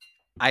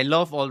 I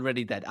love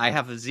already that. I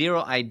have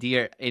zero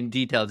idea in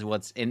details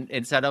what's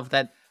inside of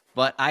that,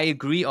 but I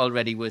agree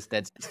already with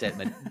that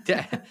statement.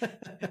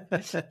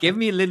 Give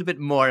me a little bit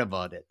more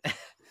about it.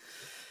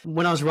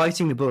 When I was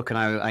writing the book, and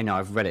I know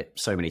I've read it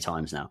so many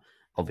times now,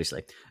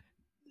 obviously,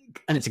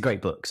 and it's a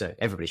great book, so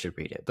everybody should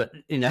read it. But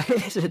no,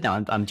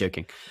 I'm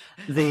joking.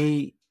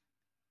 The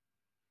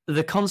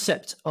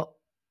concept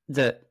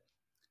that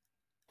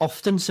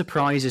often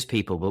surprises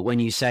people, but when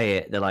you say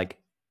it, they're like,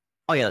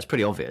 "Oh yeah, that's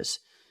pretty obvious."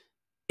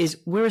 Is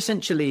we're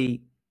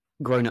essentially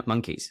grown-up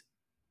monkeys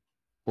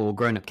or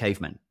grown-up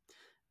cavemen,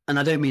 and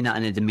I don't mean that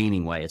in a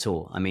demeaning way at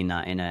all. I mean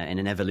that in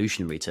an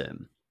evolutionary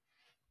term.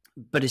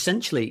 But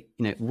essentially,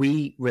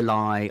 we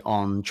rely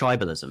on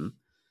tribalism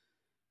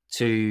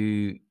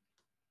to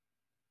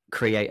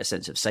create a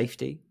sense of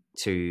safety,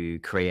 to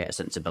create a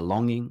sense of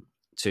belonging,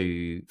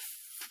 to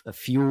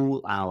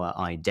fuel our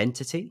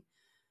identity,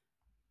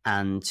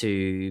 and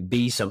to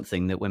be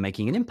something that we're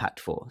making an impact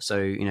for. So,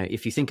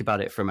 if you think about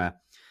it from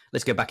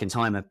let's go back in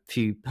time a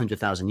few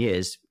 100,000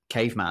 years,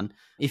 caveman,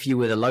 if you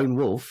were the lone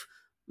wolf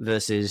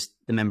versus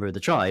the member of the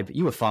tribe,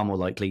 you were far more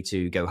likely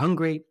to go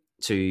hungry,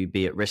 to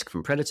be at risk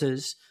from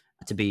predators,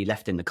 to be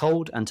left in the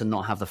cold, and to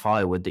not have the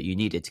firewood that you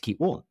needed to keep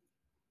warm.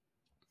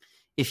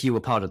 If you were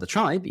part of the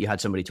tribe, you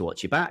had somebody to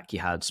watch you back, you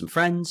had some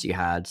friends, you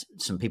had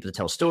some people to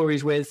tell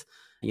stories with,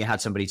 you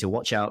had somebody to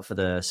watch out for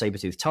the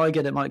saber-toothed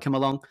tiger that might come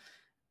along,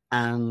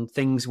 and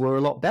things were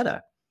a lot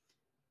better.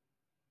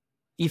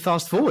 You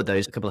fast forward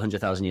those a couple of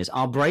 100,000 years,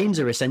 our brains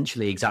are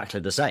essentially exactly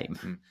the same.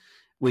 Mm-hmm.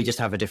 We just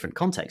have a different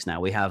context now.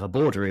 We have a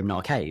boardroom, not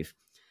a cave.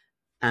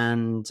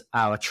 And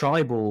our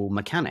tribal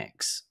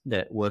mechanics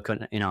that work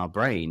in our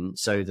brain,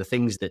 so the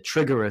things that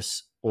trigger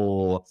us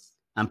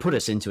and put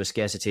us into a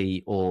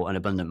scarcity or an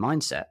abundant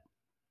mindset,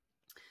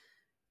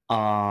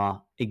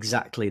 are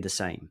exactly the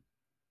same.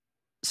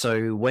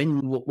 So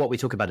what we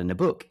talk about in the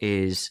book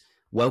is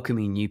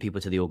welcoming new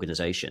people to the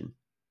organization.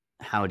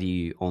 How do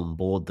you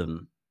onboard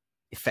them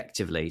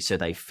effectively so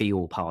they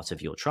feel part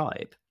of your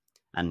tribe?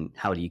 And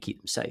how do you keep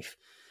them safe?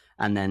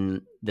 And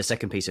then the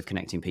second piece of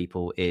connecting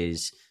people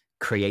is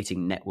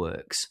creating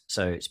networks.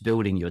 So it's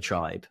building your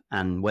tribe.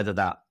 And whether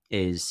that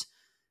is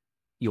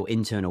your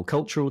internal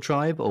cultural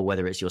tribe or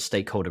whether it's your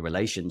stakeholder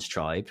relations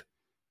tribe,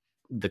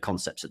 the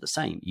concepts are the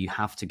same. You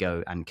have to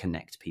go and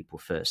connect people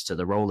first. So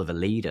the role of a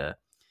leader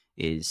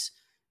is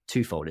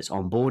twofold. It's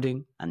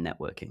onboarding and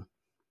networking.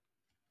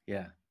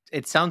 Yeah.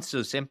 It sounds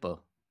so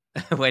simple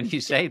when you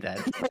say that.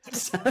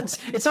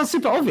 It sounds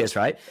super obvious,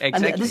 right?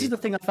 Exactly. And this is the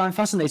thing I find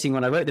fascinating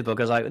when I wrote the book.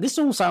 I was like, this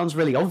all sounds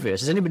really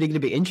obvious. Is anybody going to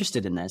be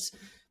interested in this?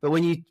 But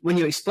when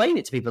you explain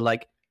it to people,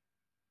 like,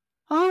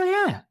 oh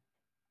yeah,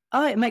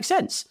 it makes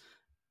sense.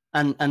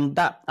 And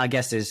that, I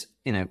guess, is,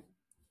 you know,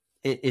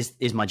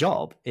 is my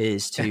job,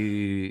 is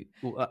to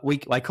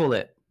I call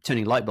it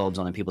turning light bulbs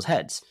on in people's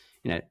heads.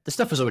 You know, the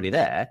stuff was already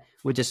there.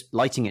 We're just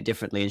lighting it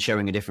differently and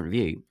showing a different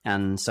view.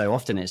 And so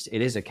often it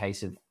is a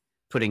case of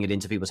putting it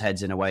into people's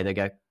heads in a way they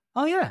go,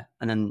 oh yeah,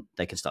 and then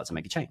they can start to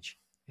make a change.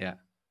 Yeah.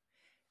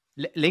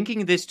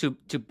 Linking this to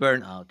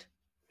burnout.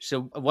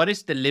 So what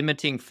is the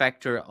limiting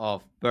factor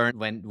of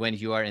when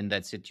you are in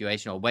that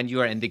situation, or when you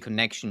are in the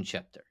connection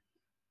chapter?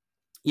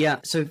 Yeah.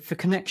 So for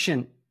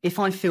connection, if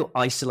I feel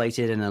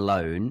isolated and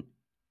alone,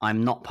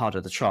 I'm not part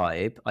of the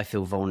tribe, I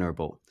feel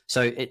vulnerable.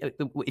 So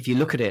if you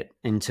look at it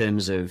in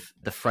terms of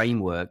the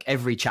framework,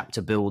 every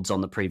chapter builds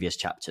on the previous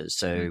chapters.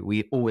 So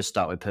we always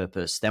start with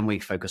purpose, then we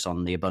focus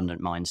on the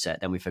abundant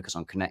mindset, then we focus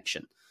on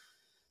connection.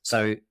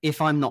 So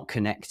if I'm not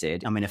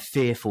connected, I'm in a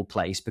fearful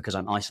place because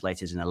I'm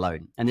isolated and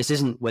alone. And this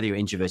isn't whether you're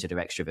introverted or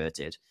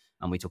extroverted.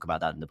 And we talk about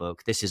that in the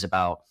book. This is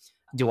about,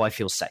 do I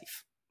feel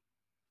safe?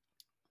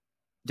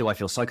 Do I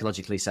feel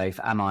psychologically safe?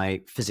 Am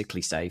I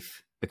physically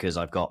safe? Because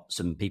I've got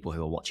some people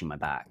who are watching my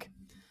back.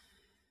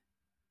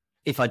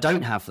 If I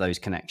don't have those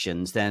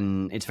connections,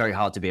 then it's very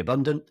hard to be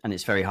abundant and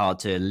it's very hard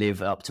to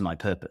live up to my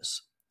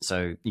purpose.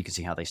 So you can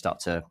see how they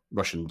start to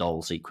Russian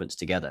doll sequence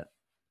together.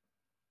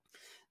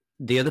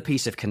 The other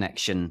piece of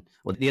connection,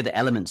 or the other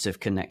elements of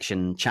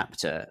connection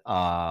chapter,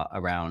 are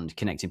around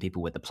connecting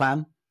people with the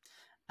plan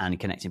and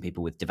connecting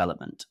people with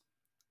development.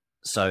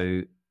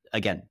 So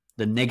again,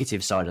 the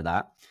negative side of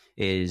that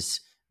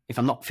is if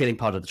I'm not feeling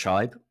part of the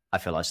tribe, I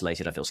feel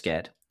isolated, I feel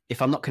scared.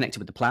 If I'm not connected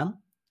with the plan,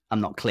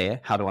 I'm not clear.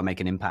 How do I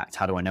make an impact?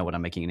 How do I know what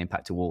I'm making an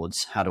impact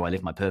towards? How do I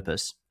live my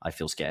purpose? I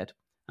feel scared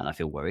and I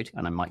feel worried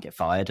and I might get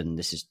fired and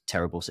this is a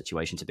terrible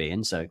situation to be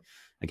in. So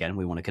again,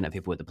 we want to connect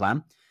people with the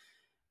plan.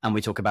 And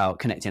we talk about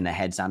connecting their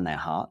heads and their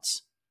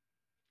hearts.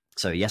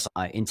 So yes,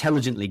 I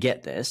intelligently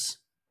get this,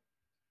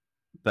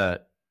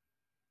 but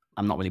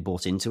I'm not really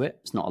bought into it.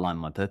 It's not aligned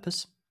with my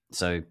purpose.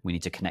 So we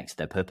need to connect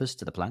their purpose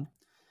to the plan.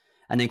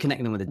 And then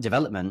connecting them with the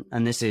development.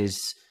 And this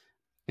is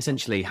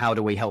essentially, how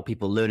do we help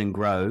people learn and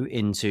grow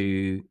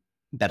into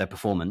better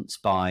performance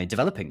by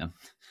developing them?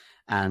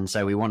 And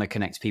so we want to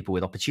connect people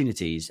with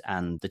opportunities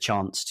and the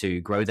chance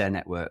to grow their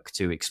network,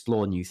 to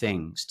explore new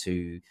things,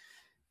 to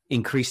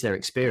increase their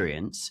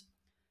experience.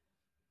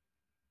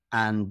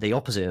 And the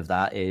opposite of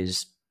that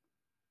is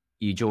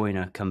you join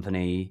a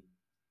company,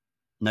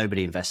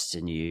 nobody invests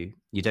in you,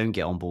 you don't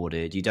get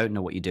onboarded, you don't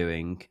know what you're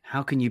doing.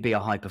 How can you be a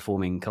high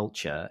performing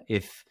culture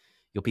if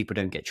your people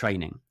don't get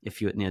training?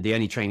 If you know, the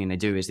only training they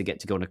do is they get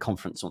to go on a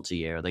conference once a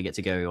year, or they get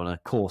to go on a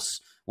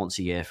course once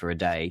a year for a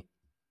day.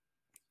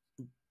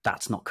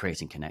 That's not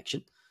creating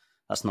connection.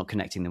 That's not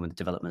connecting them with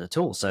development at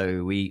all.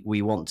 So we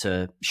want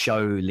to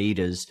show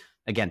leaders,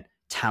 again,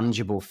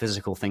 tangible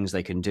physical things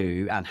they can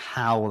do and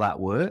how that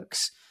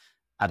works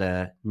at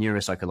a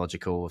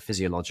neuropsychological,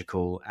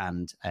 physiological,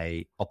 and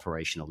a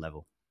operational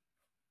level.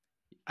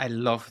 I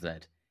love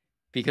that,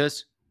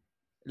 because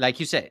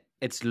like you said,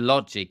 it's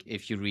logic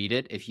if you read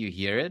it, if you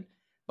hear it,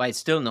 but it's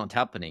still not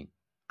happening.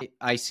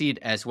 I see it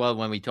as well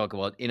when we talk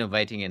about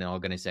innovating in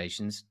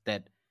organizations,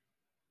 that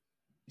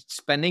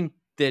spending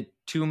the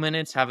 2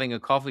 minutes having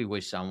a coffee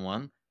with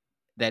someone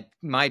that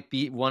might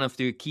be one of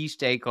the key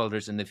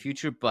stakeholders in the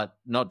future, but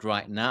not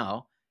right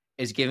now,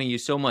 is giving you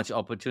so much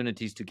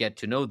opportunities to get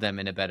to know them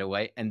in a better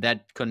way. And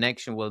that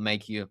connection will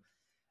make you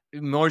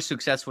more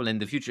successful in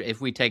the future.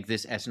 If we take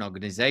this as an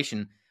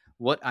organization,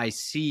 what I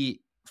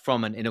see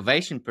from an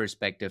innovation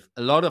perspective,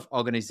 a lot of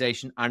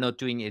organizations are not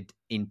doing it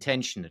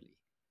intentionally.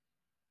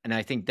 And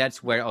I think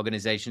that's where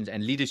organizations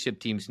and leadership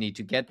teams need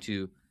to get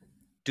to,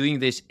 doing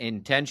this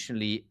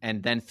intentionally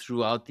and then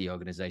throughout the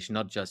organization,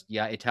 not just,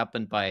 yeah, it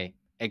happened by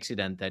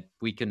accident that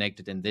we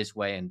connected in this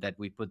way and that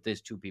we put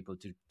these two people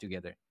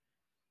together.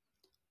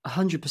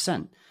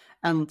 100%.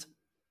 And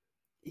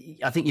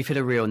I think you've hit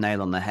a real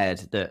nail on the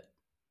head that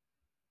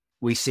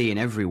we see in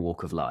every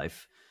walk of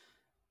life,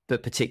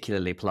 but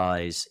particularly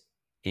applies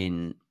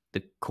in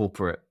the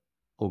corporate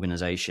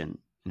organization.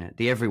 You know,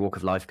 the every walk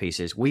of life piece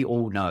is, we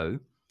all know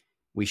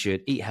we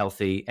should eat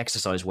healthy,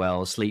 exercise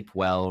well, sleep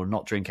well,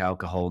 not drink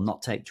alcohol,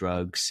 not take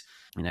drugs,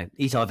 you know,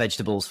 eat our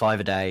vegetables 5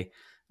 a day,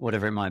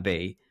 whatever it might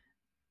be.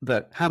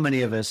 But how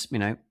many of us, you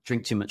know,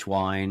 drink too much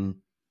wine,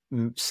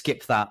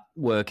 skip that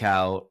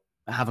workout,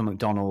 have a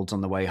McDonald's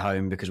on the way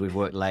home because we've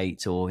worked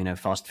late, or, you know,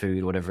 fast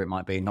food, whatever it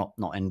might be, not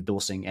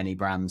endorsing any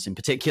brands in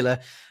particular.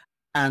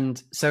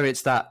 And so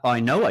it's that I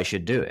know I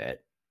should do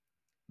it,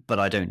 but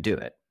I don't do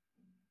it.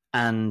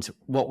 And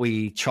what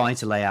we try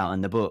to lay out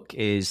in the book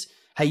is,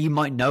 hey, you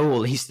might know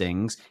all these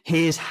things.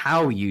 Here's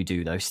how you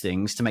do those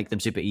things to make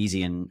them super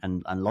easy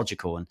and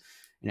logical. And,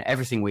 you know,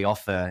 everything we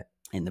offer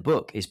in the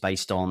book is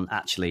based on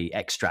actually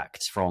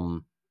extracts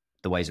from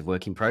the Ways of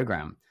Working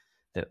program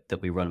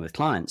that we run with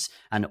clients.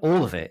 And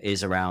all of it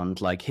is around,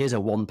 like, here's a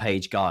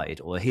 1-page guide,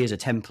 or here's a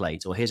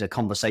template, or here's a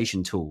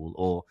conversation tool,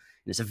 or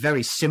it's a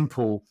very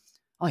simple,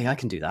 oh yeah, I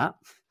can do that.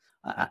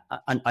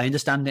 I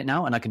understand it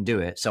now and I can do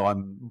it. So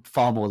I'm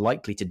far more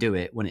likely to do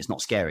it when it's not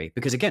scary.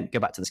 Because again, go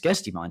back to the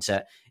scarcity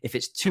mindset. If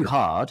it's too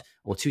hard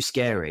or too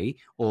scary,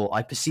 or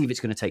I perceive it's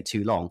going to take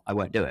too long, I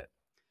won't do it.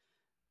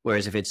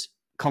 Whereas if it's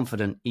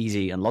confident,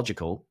 easy, and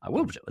logical, I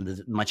will.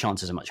 My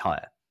chances are much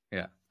higher.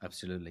 Yeah,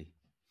 absolutely.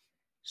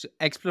 So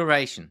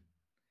exploration.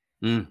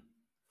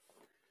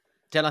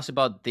 Tell us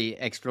about the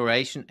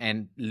exploration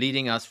and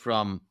leading us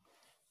from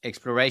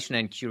exploration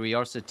and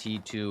curiosity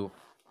to,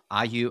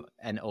 are you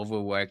an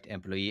overworked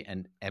employee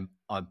and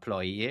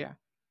employer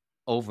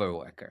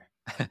overworker?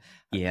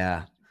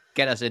 Yeah.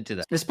 Get us into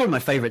that. It's probably my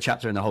favorite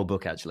chapter in the whole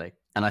book, actually.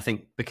 And I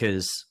think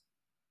because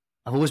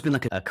I've always been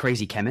like a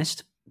crazy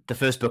chemist. The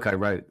first book I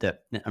wrote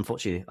that,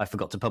 unfortunately, I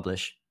forgot to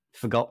publish,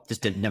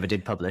 never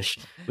did publish,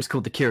 was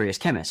called The Curious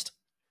Chemist.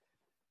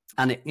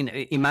 And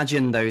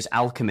imagine those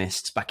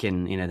alchemists back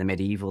in, you know, the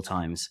medieval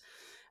times,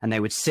 and they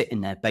would sit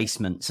in their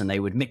basements and they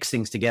would mix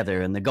things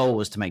together. And the goal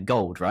was to make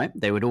gold, right?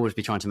 They would always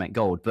be trying to make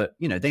gold, but,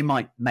 you know, they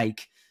might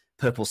make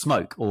purple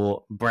smoke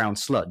or brown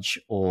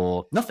sludge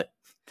or nothing,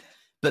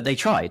 but they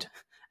tried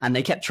and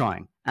they kept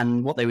trying.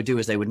 And what they would do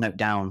is they would note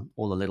down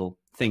all the little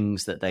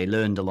things that they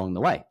learned along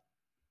the way.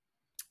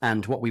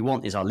 And what we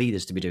want is our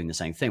leaders to be doing the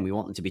same thing. We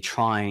want them to be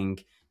trying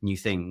new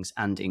things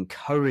and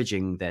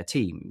encouraging their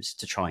teams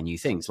to try new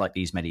things, like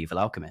these medieval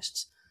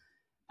alchemists.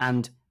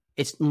 And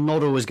it's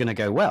not always going to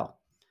go well,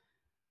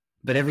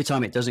 but every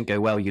time it doesn't go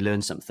well, you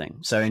learn something.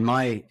 So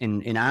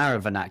in our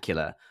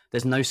vernacular,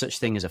 there's no such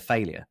thing as a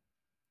failure.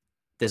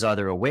 There's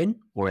either a win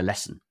or a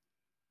lesson.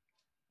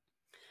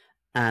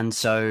 And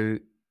so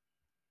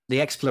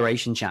the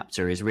exploration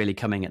chapter is really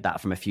coming at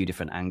that from a few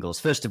different angles.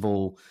 First of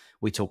all,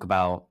 we talk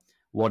about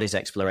what is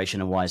exploration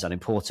and why is that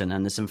important?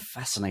 And there's some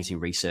fascinating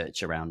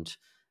research around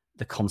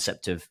the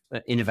concept of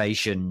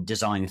innovation,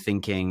 design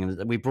thinking.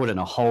 We brought in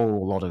a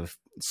whole lot of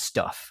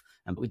stuff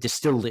and we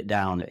distilled it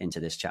down into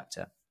this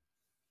chapter.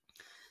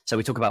 So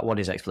we talk about what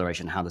is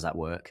exploration, how does that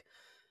work?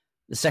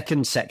 The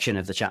second section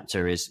of the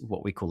chapter is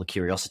what we call the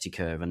curiosity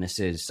curve. And this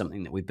is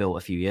something that we built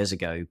a few years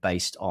ago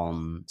based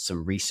on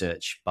some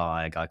research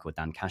by a guy called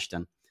Dan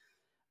Kashdan.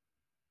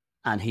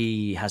 And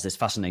he has this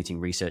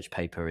fascinating research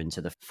paper into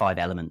the 5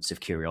 elements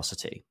of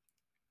curiosity.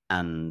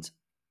 And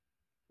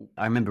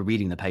I remember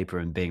reading the paper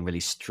and being really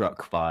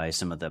struck by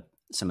some of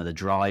the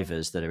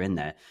drivers that are in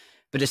there.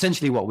 But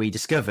essentially what we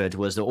discovered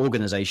was that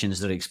organizations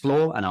that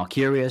explore and are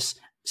curious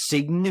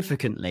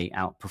significantly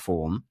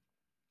outperform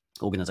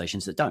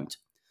organizations that don't.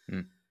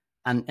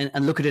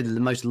 And look at it as the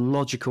most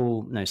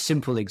logical,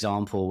 simple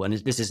example, and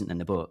this isn't in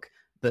the book,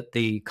 but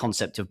the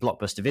concept of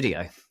Blockbuster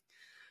Video.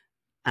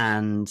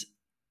 And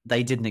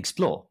they didn't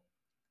explore,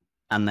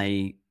 and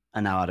they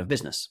are now out of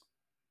business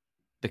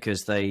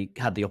because they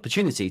had the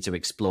opportunity to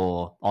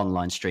explore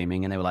online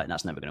streaming and they were like,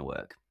 that's never going to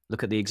work.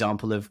 Look at the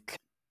example of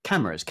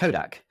cameras,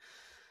 Kodak.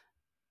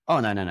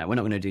 Oh, no, we're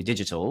not going to do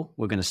digital.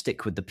 We're going to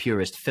stick with the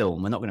purest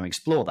film. We're not going to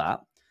explore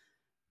that.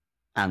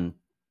 And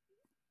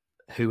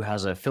who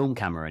has a film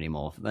camera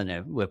anymore?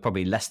 We're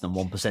probably less than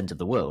 1% of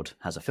the world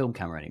has a film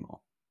camera anymore.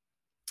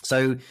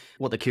 So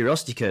what the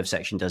curiosity curve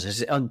section does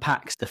is it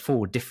unpacks the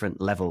 4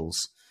 different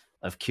levels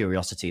of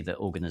curiosity that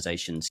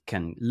organizations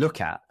can look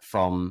at,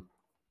 from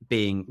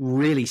being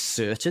really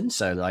certain.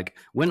 So like,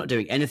 we're not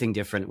doing anything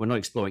different. We're not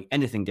exploring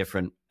anything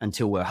different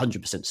until we're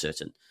 100%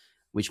 certain,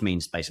 which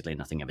means basically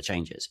nothing ever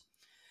changes.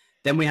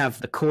 Then we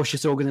have the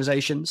cautious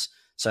organizations.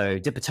 So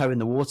dip a toe in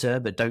the water,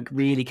 but don't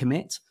really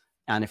commit.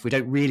 And if we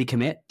don't really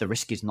commit, the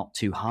risk is not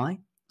too high.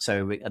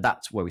 So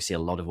that's where we see a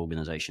lot of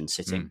organizations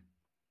sitting.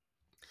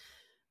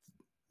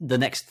 The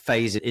next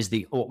phase is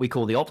what we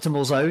call the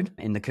optimal zone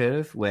in the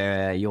curve,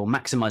 where you're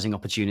maximizing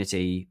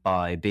opportunity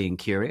by being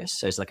curious.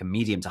 So it's like a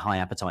medium to high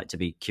appetite to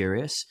be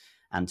curious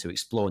and to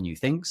explore new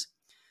things.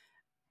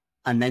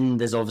 And then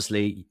there's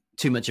obviously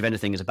too much of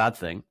anything is a bad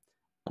thing.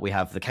 We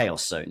have the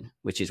chaos zone,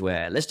 which is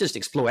where let's just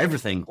explore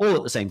everything all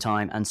at the same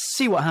time and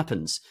see what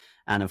happens.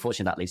 And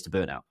unfortunately, that leads to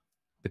burnout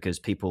because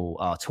people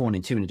are torn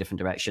in too many different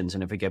directions.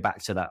 And if we go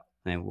back to that,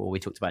 what we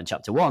talked about in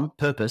chapter 1,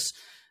 purpose,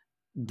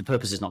 the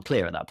purpose is not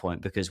clear at that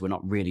point because we're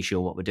not really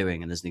sure what we're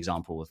doing. And there's an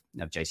example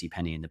of J.C.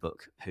 Penney in the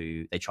book,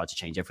 who they tried to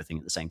change everything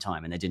at the same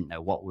time and they didn't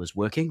know what was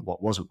working,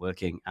 what wasn't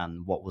working,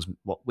 and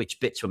which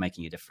bits were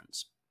making a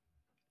difference.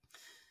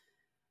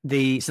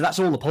 So that's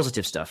all the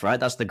positive stuff, right?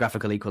 That's the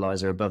graphical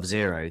equalizer above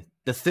 0.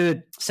 The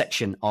third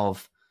section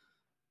of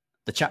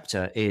the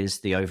chapter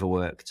is the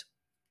overworked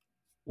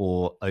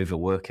or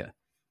overworker.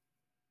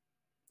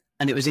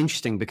 And it was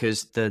interesting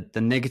because the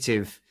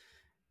negative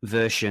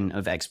version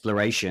of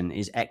exploration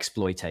is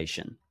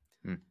exploitation.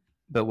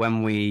 But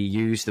when we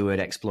use the word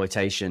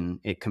exploitation,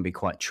 it can be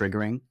quite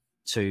triggering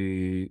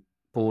to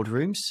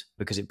boardrooms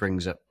because it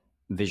brings up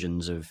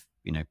visions of,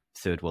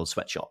 third world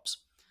sweatshops.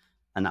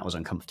 And that was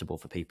uncomfortable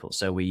for people.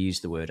 So we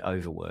use the word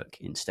overwork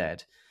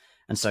instead.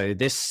 And so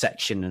this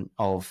section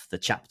of the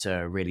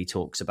chapter really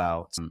talks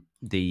about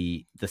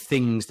the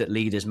things that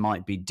leaders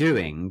might be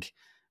doing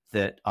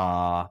that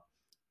are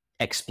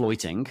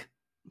exploiting,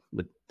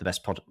 with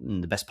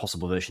the best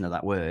possible version of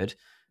that word,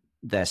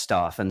 their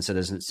staff. And so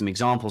there's some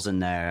examples in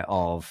there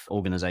of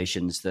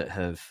organizations that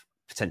have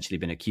potentially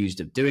been accused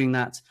of doing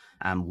that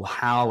and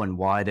how and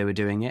why they were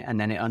doing it. And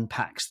then it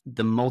unpacks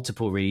the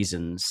multiple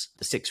reasons,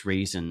 the 6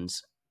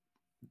 reasons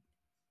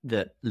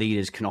that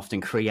leaders can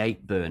often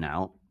create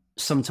burnout,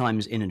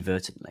 sometimes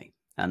inadvertently.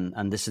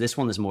 And this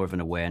one is more of an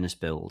awareness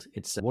build.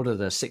 It's what are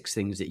the 6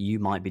 things that you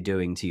might be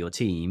doing to your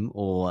team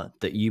or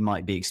that you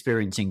might be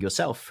experiencing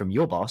yourself from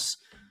your boss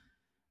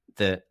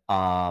that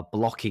are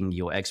blocking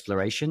your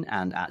exploration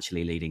and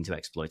actually leading to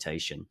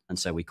exploitation. And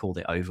so we call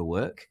it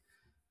overwork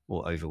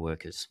or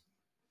overworkers.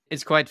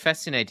 It's quite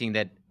fascinating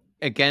that,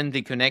 again,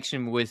 the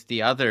connection with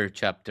the other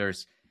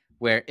chapters,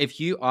 where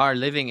if you are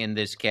living in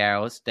this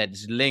chaos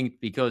that's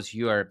linked because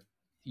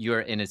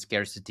you're in a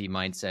scarcity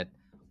mindset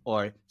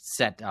or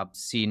set up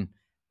scene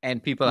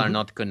and people are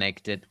not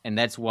connected, and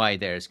that's why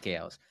there's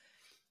chaos.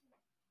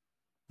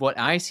 What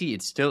I see,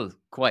 it's still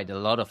quite a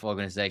lot of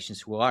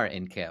organizations who are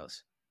in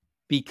chaos.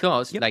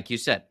 Because, like you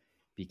said,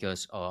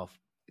 because of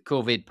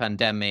COVID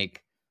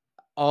pandemic,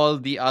 all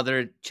the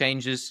other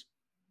changes,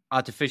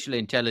 artificial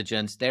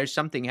intelligence, there's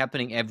something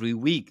happening every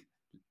week,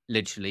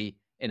 literally,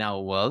 in our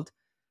world,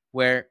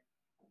 where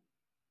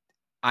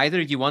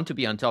either you want to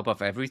be on top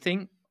of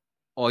everything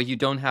or you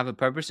don't have a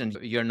purpose and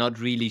you're not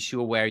really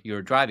sure where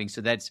you're driving.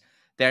 So that's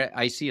there.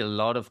 I see a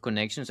lot of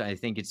connections. I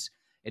think it's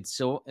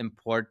so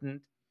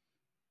important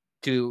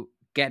to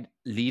get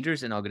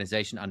leaders and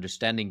organization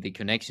understanding the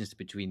connections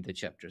between the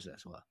chapters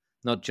as well.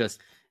 Not just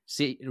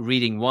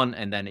reading one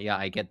and then,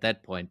 I get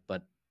that point,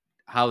 but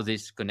how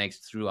this connects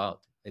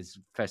throughout is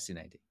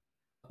fascinating.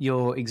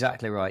 You're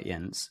exactly right,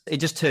 Jens. It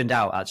just turned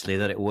out actually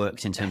that it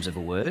worked in terms of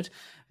a word,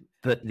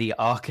 but the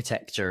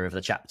architecture of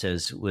the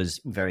chapters was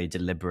very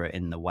deliberate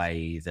in the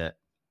way that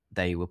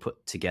they were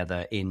put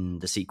together in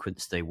the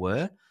sequence they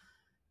were.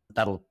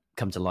 That'll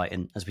come to light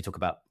as we talk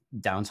about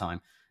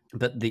downtime.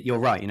 But you're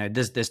right.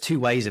 There's 2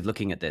 ways of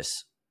looking at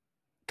this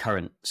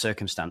current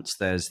circumstance.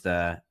 There's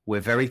we're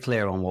very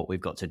clear on what we've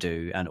got to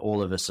do, and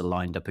all of us are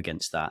lined up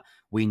against that.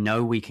 We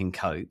know we can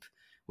cope.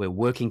 We're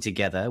working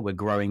together. We're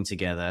growing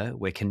together.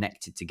 We're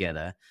connected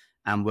together,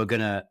 and we're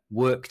going to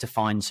work to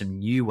find some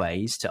new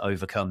ways to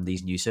overcome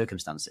these new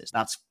circumstances.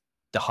 That's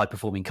the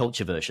high-performing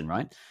culture version,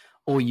 right?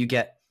 Or you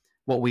get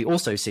what we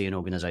also see in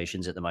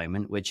organizations at the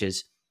moment, which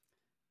is,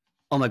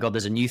 oh my God,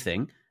 there's a new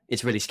thing.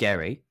 It's really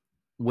scary.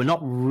 We're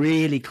not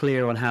really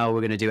clear on how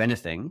we're going to do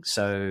anything.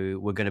 So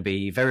we're going to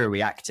be very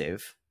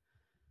reactive.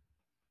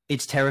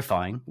 It's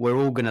terrifying. We're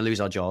all going to lose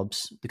our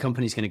jobs. The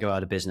company's going to go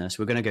out of business.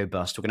 We're going to go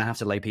bust. We're going to have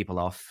to lay people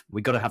off.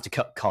 We're going to have to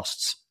cut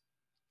costs.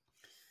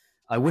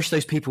 I wish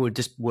those people would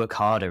just work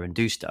harder and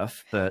do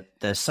stuff, but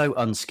they're so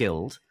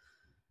unskilled.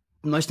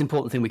 The most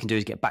important thing we can do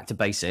is get back to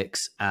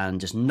basics and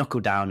just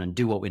knuckle down and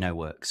do what we know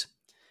works.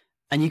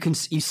 And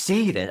you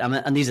see that,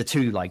 and these are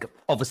 2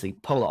 obviously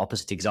polar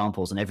opposite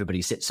examples, and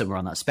everybody sits somewhere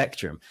on that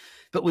spectrum.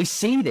 But we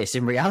see this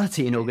in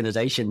reality in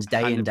organizations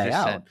day 100%. In, day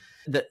out,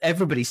 that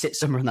everybody sits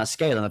somewhere on that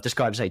scale. And I've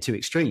described, say, 2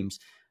 extremes,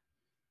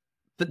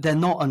 but they're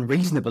not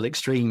unreasonable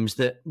extremes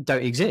that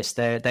don't exist.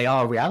 They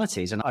are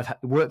realities. And I've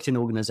worked in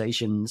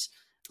organizations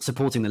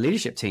supporting the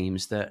leadership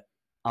teams that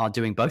are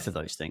doing both of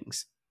those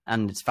things.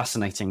 And it's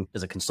fascinating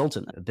as a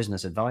consultant, a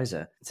business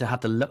advisor, to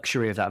have the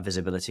luxury of that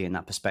visibility and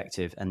that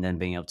perspective, and then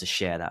being able to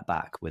share that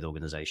back with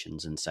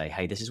organizations and say,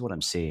 hey, this is what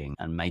I'm seeing,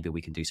 and maybe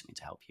we can do something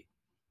to help you.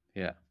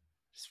 Yeah.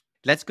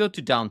 Let's go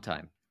to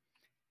downtime.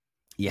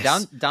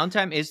 Yes.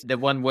 Downtime is the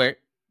one where,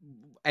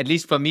 at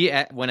least for me,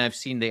 when I've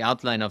seen the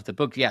outline of the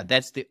book,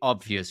 that's the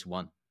obvious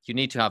one. You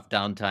need to have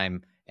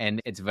downtime,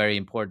 and it's very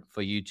important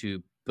for you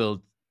to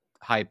build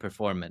high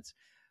performance.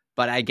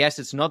 But I guess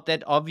it's not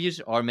that obvious,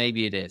 or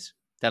maybe it is.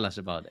 Tell us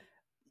about it.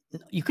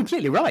 You're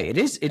completely right. It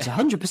is. It's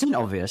 100%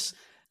 obvious.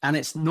 And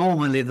it's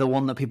normally the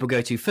one that people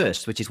go to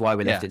first, which is why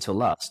we left it till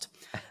last.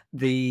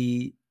 Look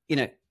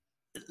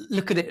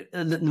at it.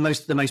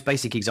 The most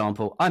basic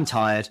example. I'm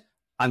tired.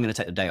 I'm going to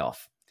take the day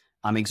off.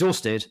 I'm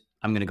exhausted.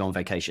 I'm going to go on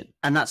vacation.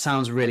 And that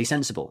sounds really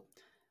sensible.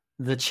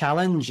 The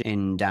challenge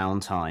in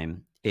downtime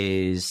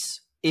is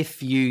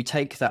if you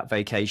take that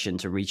vacation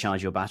to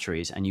recharge your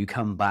batteries and you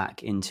come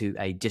back into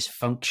a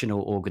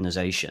dysfunctional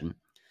organization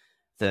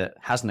that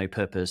has no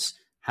purpose,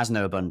 has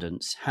no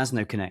abundance, has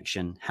no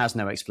connection, has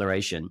no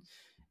exploration,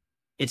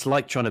 it's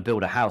like trying to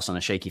build a house on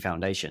a shaky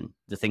foundation.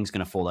 The thing's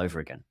going to fall over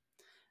again.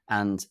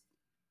 And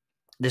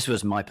this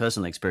was my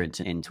personal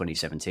experience in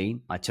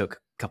 2017. I took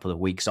a couple of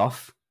weeks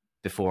off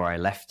before I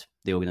left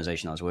the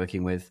organization I was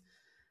working with.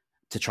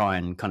 to try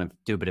and kind of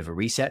do a bit of a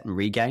reset and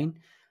regain.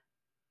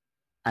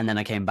 And then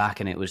I came back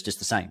and it was just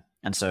the same.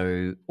 And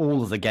so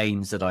all of the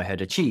gains that I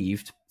had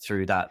achieved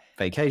through that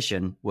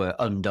vacation were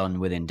undone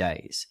within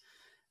days.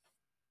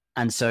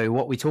 And so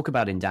what we talk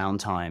about in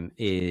downtime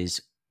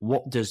is,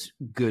 what does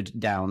good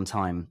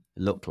downtime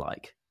look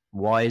like?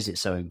 Why is it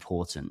so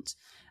important?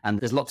 And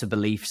there's lots of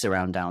beliefs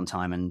around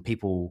downtime, and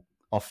people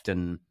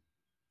often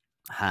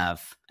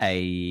have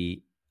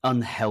a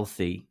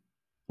unhealthy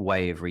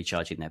way of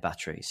recharging their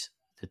batteries.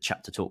 The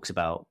chapter talks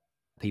about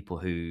people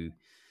who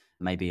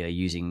maybe are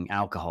using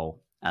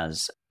alcohol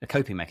as a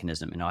coping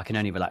mechanism. I can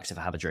only relax if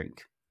I have a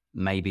drink.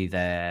 Maybe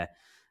they're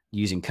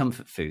using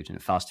comfort food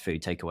and fast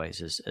food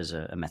takeaways as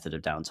a method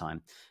of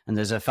downtime. And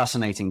there's a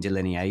fascinating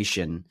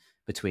delineation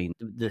between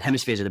the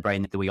hemispheres of the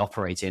brain that we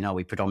operate in. Are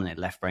we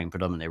predominantly left brain,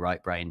 predominantly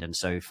right brained? And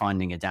so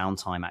finding a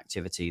downtime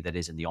activity that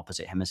is in the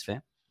opposite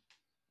hemisphere.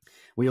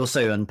 We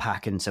also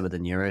unpack in some of the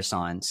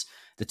neuroscience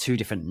the two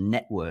different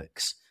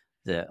networks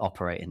that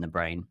operate in the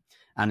brain.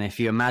 And if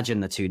you imagine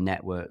the two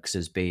networks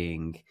as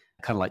being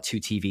kind of like two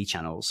TV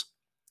channels,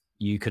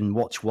 you can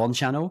watch one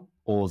channel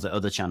or the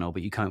other channel,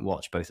 but you can't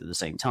watch both at the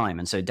same time.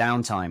 And so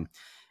downtime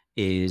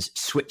is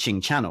switching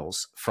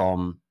channels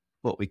from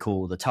what we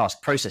call the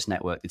task process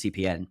network, the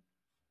TPN,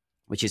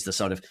 which is the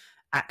sort of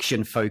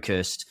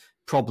action-focused,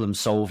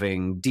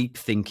 problem-solving, deep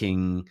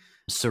thinking,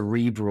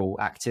 cerebral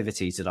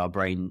activities that our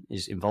brain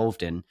is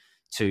involved in,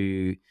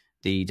 to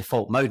the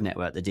default mode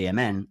network, the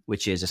DMN,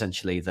 which is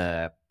essentially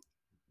the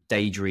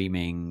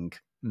daydreaming,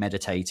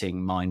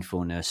 meditating,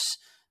 mindfulness,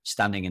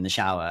 standing in the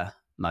shower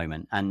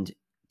moment. And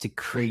to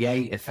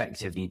create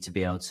effective, you need to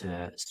be able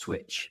to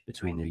switch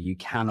between them. You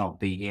cannot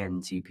be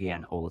in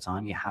TPN all the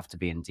time. You have to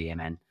be in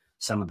DMN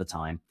some of the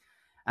time.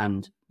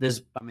 And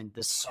there's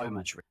so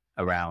much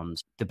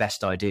around the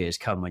best ideas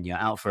come when you're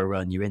out for a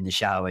run, you're in the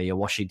shower,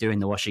 you're doing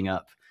the washing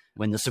up,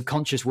 when the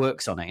subconscious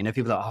works on it.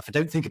 People are like, oh, if I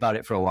don't think about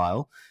it for a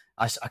while,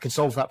 I can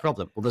solve that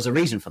problem. Well, there's a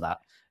reason for that.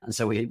 And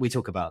so we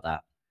talk about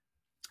that.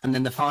 And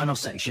then the final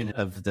section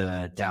of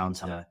the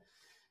downtime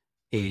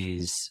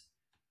is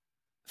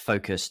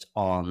focused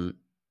on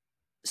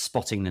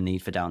spotting the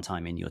need for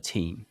downtime in your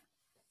team.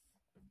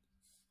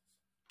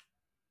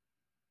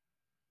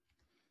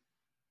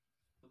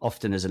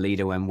 Often as a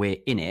leader, when we're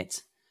in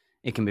it,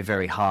 it can be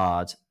very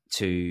hard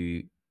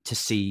to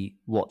see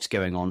what's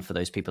going on for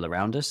those people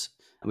around us.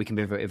 And we can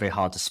be very, very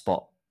hard to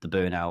spot the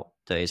burnout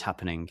that is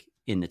happening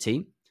in the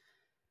team.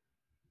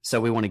 So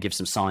we want to give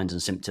some signs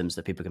and symptoms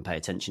that people can pay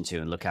attention to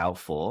and look out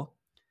for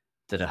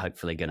that are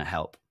hopefully going to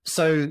help.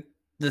 So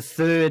the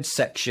third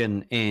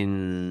section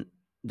in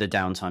the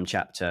downtime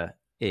chapter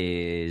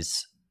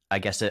is, I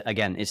guess,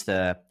 again, it's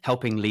the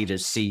helping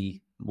leaders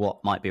see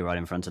what might be right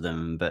in front of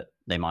them, but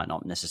they might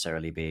not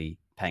necessarily be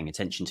paying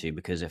attention to,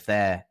 because if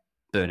they're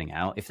burning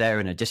out, if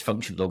they're in a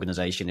dysfunctional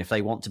organization, if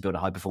they want to build a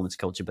high performance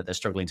culture, but they're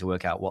struggling to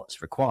work out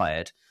what's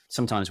required,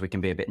 sometimes we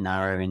can be a bit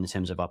narrow in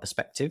terms of our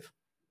perspective.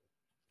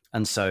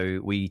 And so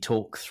we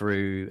talk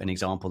through an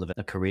example of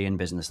a Korean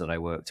business that I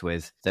worked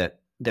with,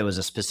 that there was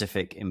a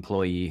specific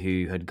employee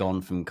who had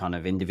gone from kind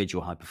of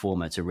individual high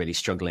performer to really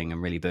struggling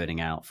and really burning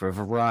out for a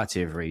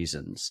variety of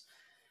reasons.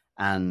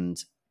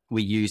 And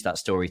we use that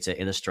story to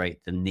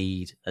illustrate the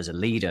need as a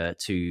leader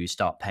to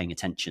start paying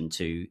attention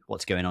to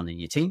what's going on in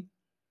your team.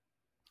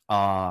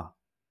 Are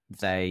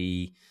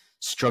they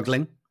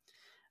struggling?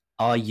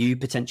 Are you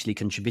potentially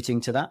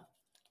contributing to that?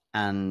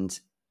 And,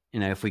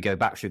 if we go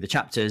back through the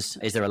chapters,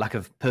 is there a lack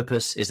of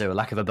purpose? Is there a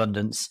lack of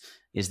abundance?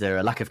 Is there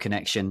a lack of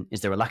connection?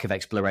 Is there a lack of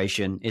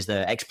exploration? Is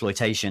there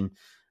exploitation?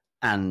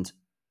 And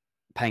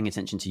paying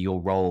attention to your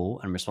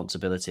role and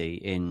responsibility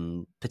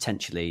in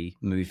potentially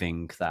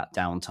moving that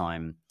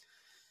downtime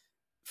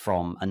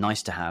from a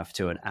nice to have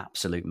to an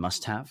absolute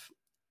must have.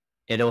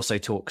 It also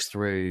talks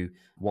through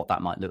what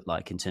that might look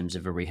like in terms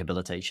of a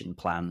rehabilitation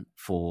plan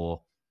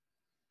for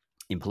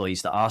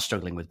employees that are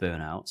struggling with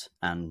burnout,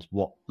 and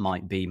what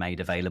might be made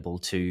available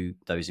to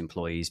those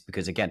employees.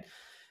 Because again,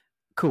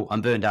 cool,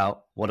 I'm burned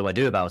out. What do I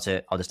do about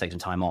it? I'll just take some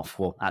time off.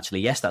 Well,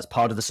 actually, yes, that's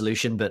part of the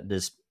solution, but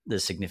there's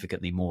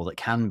significantly more that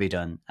can be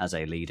done as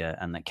a leader,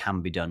 and that can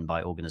be done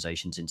by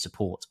organizations in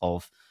support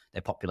of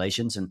their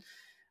populations. And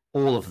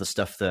all of the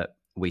stuff that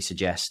we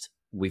suggest,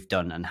 we've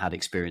done and had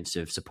experience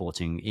of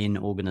supporting in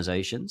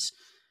organizations,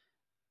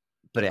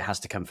 but it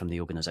has to come from the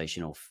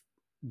organizational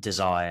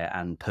desire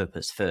and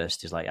purpose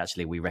first. Is like,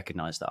 actually, we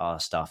recognize that our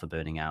staff are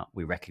burning out.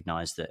 We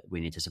recognize that we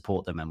need to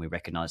support them, and we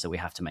recognize that we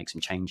have to make some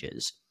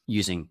changes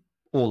using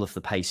all of the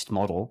PACE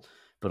model,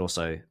 but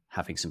also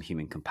having some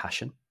human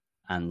compassion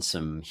and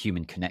some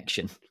human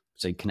connection.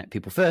 So you connect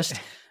people first.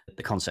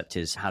 The concept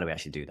is, how do we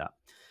actually do that?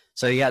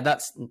 So yeah,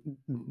 that's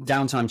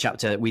downtime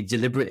chapter. We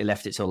deliberately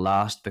left it till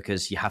last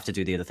because you have to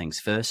do the other things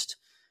first.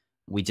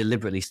 We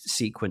deliberately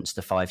sequenced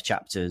the 5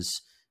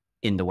 chapters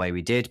in the way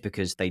we did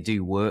because they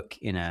do work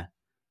in a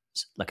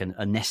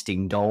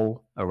nesting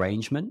doll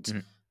arrangement.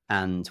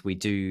 And we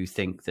do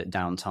think that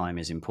downtime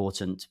is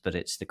important, but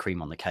it's the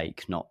cream on the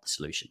cake, not the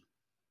solution.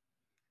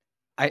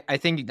 I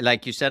think,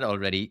 like you said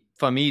already,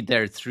 for me,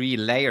 there are 3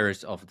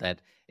 layers of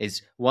that.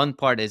 is one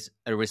part is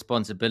a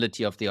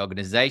responsibility of the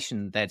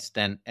organization. That's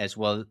then as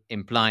well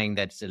implying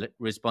that's a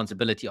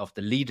responsibility of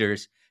the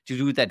leaders to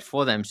do that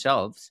for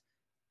themselves,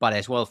 but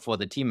as well for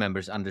the team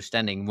members,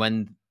 understanding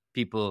when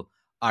people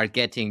are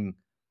getting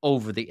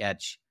over the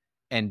edge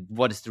and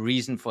what is the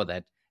reason for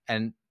that.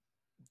 And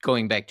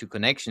going back to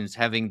connections,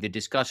 having the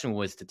discussion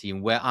with the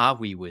team, where are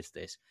we with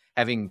this?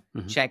 Having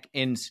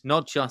check-ins,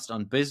 not just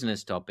on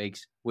business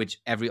topics, which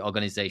every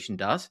organization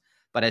does,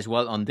 but as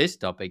well on these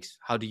topics.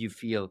 How do you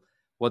feel?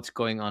 What's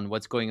going on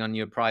in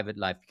your private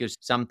life? Because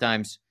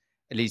sometimes,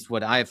 at least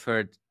what I've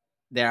heard,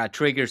 there are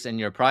triggers in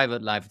your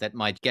private life that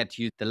might get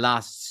you the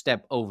last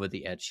step over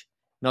the edge.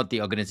 Not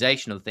the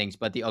organizational things,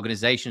 but the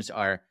organizations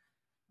are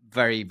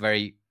very,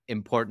 very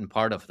important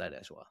part of that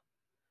as well.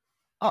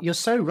 Oh, you're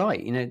so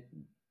right. You know,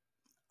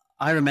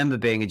 I remember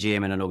being a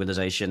GM in an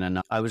organization,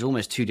 and I was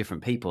almost two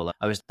different people.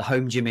 I was the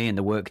home Jimmy and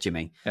the work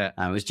Jimmy. Yeah.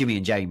 It was Jimmy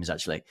and James,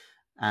 actually.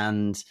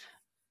 And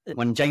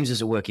when James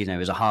was at work, you know, he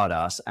was a hard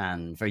ass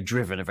and very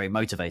driven and very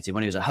motivated.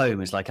 When he was at home,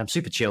 it's like, I'm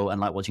super chill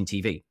and like watching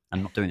TV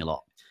and not doing a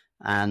lot.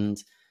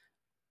 And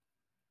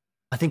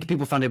I think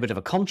people found it a bit of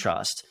a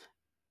contrast.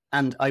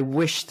 And I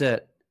wish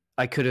that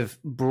I could have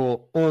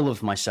brought all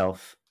of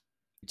myself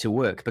to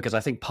work, because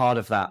I think part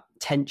of that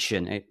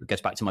tension, it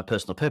goes back to my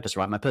personal purpose,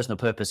 right? My personal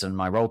purpose and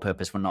my role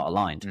purpose were not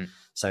aligned.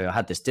 So I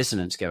had this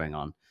dissonance going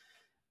on.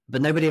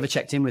 But nobody ever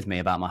checked in with me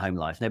about my home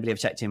life. Nobody ever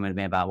checked in with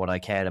me about what I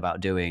cared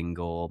about doing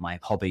or my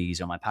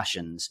hobbies or my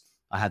passions.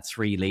 I had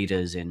 3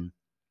 leaders in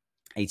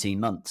 18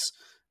 months,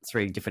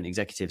 3 different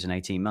executives in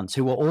 18 months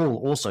who were all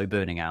also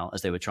burning out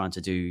as they were trying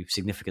to do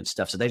significant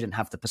stuff. So they didn't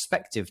have the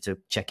perspective to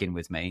check in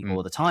with me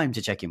or the time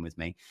to check in with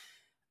me.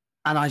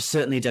 And I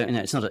certainly don't, you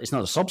know, it's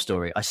not a sob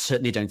story. I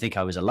certainly don't think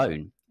I was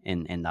alone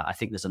in that. I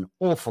think there's an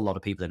awful lot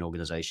of people in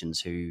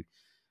organizations who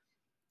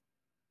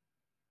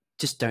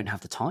just don't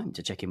have the time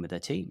to check in with their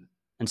team.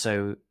 And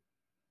so,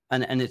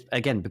 and it,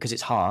 again, because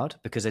it's hard,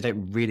 because they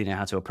don't really know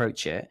how to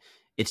approach it,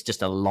 it's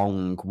just a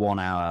long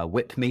 1-hour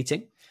whip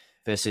meeting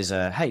versus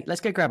hey,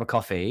 let's go grab a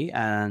coffee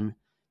and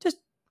just,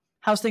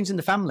 how's things in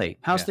the family?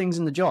 How's things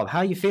in the job? How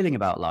are you feeling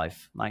about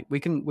life? Like we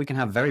can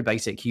have very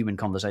basic human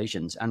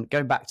conversations. And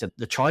going back to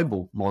the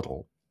tribal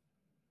model,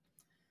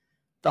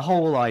 the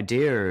whole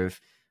idea of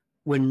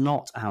we're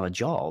not our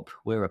job,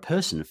 we're a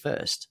person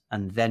first,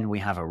 and then we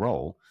have a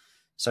role.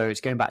 So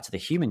it's going back to the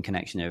human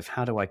connection of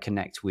how do I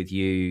connect with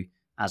you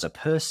as a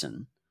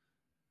person,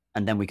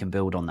 and then we can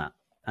build on that.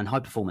 And high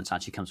performance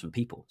actually comes from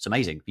people. It's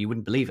amazing. You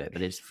wouldn't believe it,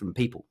 but it's from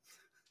people.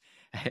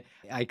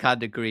 I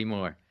can't agree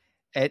more.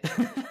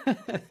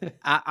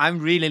 I'm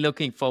really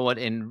looking forward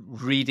in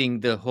reading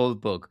the whole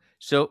book.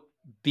 So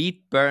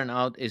Beat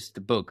Burnout is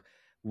the book.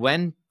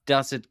 When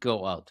does it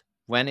go out?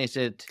 When is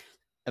it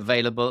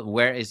available?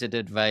 Where is it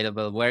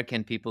available? Where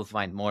can people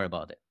find more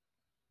about it?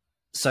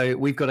 So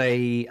we've got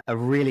a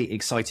really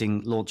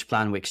exciting launch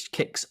plan, which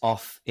kicks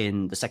off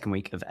in the second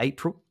week of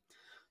April.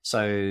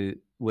 So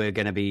we're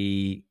going to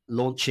be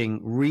launching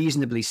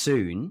reasonably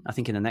soon. I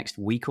think in the next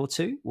week or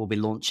 2, we'll be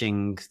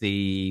launching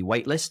the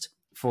waitlist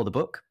for the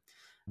book.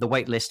 The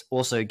waitlist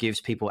also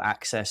gives people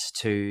access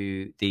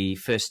to the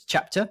first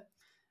chapter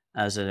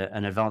as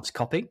an advanced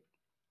copy.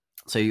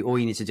 So all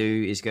you need to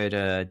do is go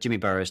to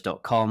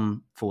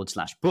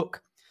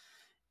jimmyburroughes.com/book.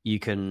 You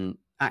can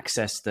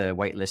access the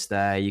waitlist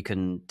there. You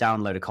can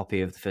download a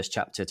copy of the first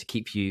chapter to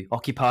keep you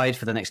occupied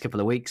for the next couple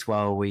of weeks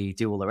while we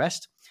do all the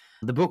rest.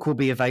 The book will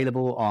be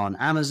available on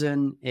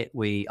Amazon.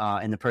 We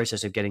are in the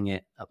process of getting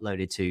it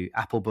uploaded to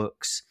Apple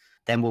Books.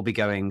 Then we'll be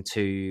going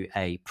to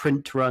a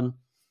print run.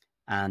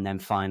 And then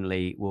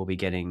finally, we'll be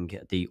getting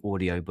the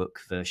audiobook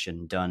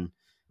version done.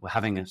 We're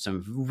having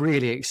some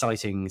really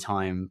exciting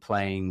time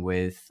playing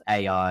with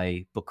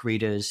AI book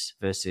readers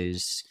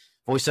versus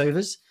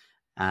voiceovers,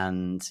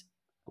 and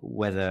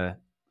whether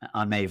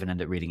I may even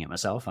end up reading it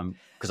myself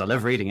because I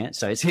love reading it.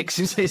 So it's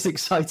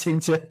exciting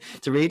to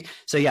read.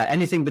 So yeah,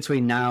 anything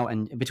between now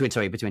and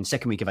between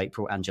second week of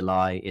April and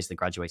July is the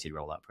graduated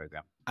rollout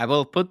program. I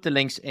will put the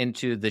links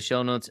into the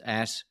show notes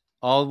as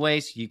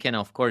always. You can,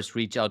 of course,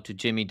 reach out to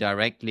Jimmy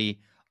directly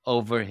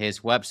over his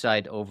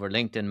website, over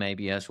LinkedIn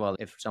maybe as well,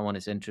 if someone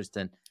is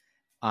interested in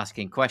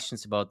asking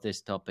questions about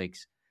these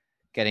topics,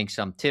 getting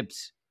some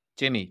tips.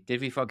 Jimmy,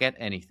 did we forget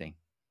anything?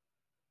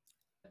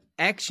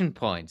 Action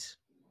points,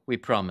 we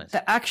promised.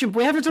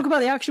 We have to talk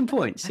about the action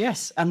points,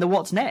 yes, and the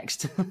what's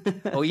next.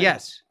 Oh,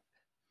 yes.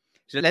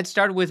 So let's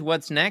start with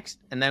what's next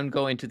and then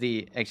go into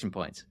the action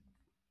points.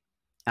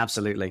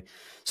 Absolutely.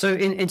 So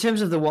in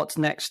terms of the what's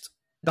next,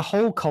 the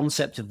whole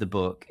concept of the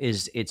book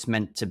is it's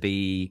meant to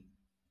be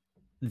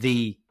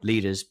the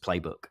leader's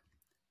playbook.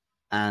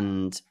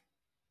 And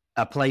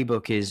a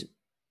playbook is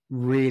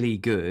really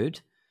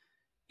good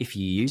if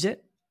you use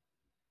it.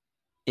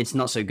 It's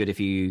not so good if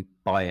you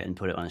buy it and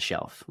put it on a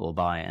shelf or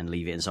buy it and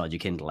leave it inside your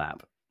Kindle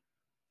app.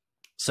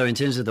 So in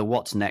terms of the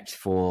what's next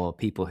for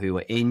people who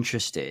are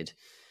interested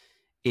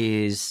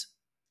is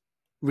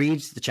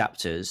read the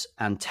chapters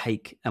and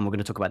we're going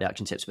to talk about the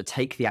action tips, but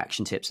take the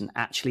action tips and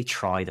actually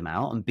try them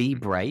out and be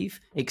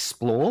brave,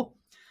 explore,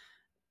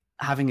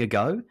 having a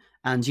go,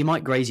 And you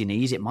might graze your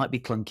knees, it might be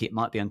clunky, it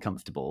might be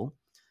uncomfortable,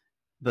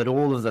 but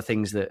all of the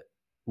things that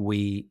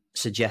we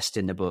suggest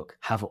in the book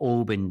have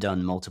all been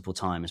done multiple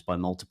times by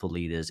multiple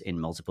leaders in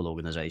multiple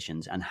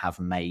organizations and have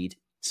made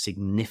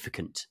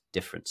significant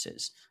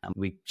differences. And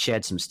we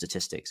shared some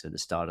statistics at the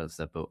start of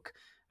the book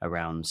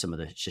around some of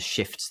the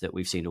shifts that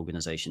we've seen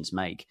organizations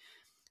make.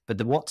 But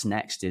the what's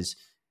next is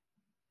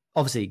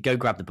obviously go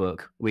grab the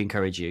book. We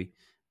encourage you.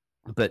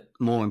 But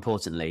more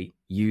importantly,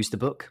 use the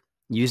book.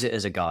 Use it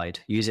as a guide,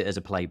 use it as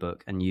a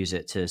playbook, and use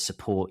it to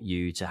support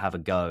you to have a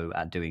go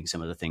at doing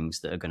some of the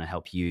things that are going to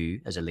help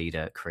you as a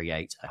leader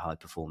create a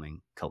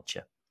high-performing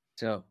culture.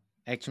 So,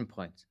 action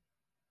points.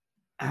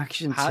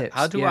 Action tips.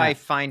 How do I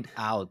find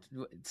out?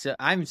 So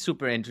I'm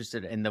super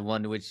interested in the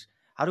one which,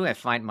 how do I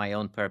find my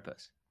own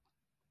purpose?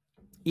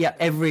 Yeah,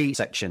 every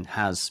section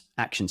has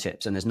action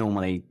tips, and there's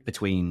normally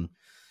between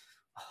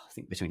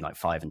like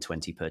 5 and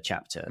 20 per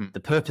chapter.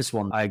 The purpose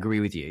one, I agree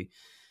with you.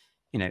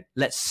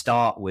 Let's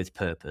start with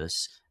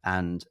purpose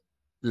and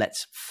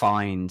let's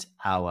find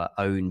our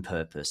own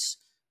purpose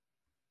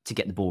to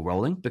get the ball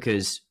rolling,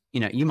 because,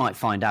 you might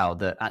find out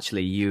that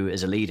actually you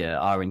as a leader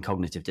are in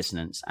cognitive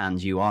dissonance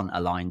and you aren't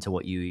aligned to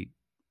what you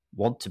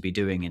want to be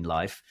doing in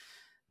life.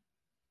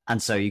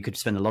 And so you could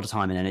spend a lot of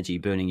time and energy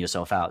burning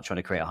yourself out trying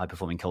to create a high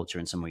performing culture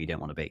in somewhere you don't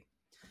want to be.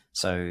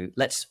 So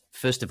let's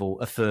first of all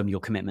affirm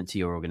your commitment to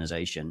your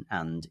organization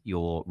and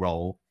your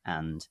role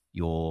and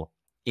your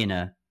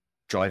inner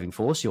driving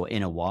force, your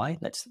inner why.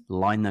 Let's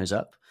line those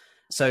up.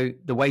 So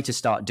the way to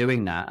start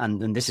doing that,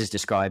 and this is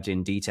described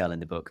in detail in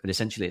the book, but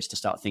essentially it's to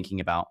start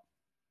thinking about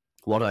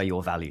what are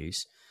your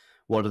values?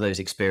 What are those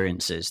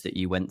experiences that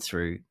you went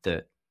through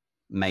that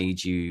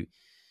made you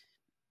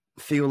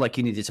feel like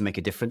you needed to make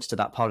a difference to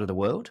that part of the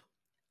world?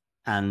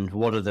 And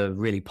what are the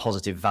really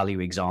positive value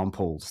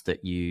examples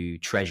that you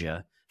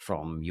treasure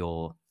from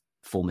your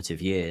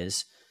formative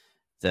years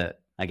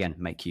that, again,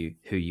 make you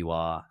who you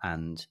are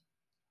and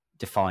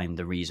define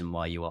the reason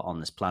why you are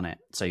on this planet?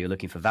 So you're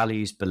looking for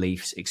values,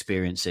 beliefs,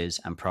 experiences,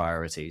 and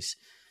priorities.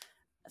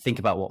 Think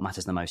about what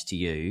matters the most to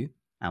you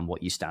and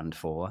what you stand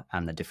for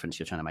and the difference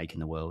you're trying to make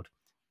in the world.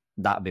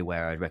 That'd be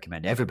where I'd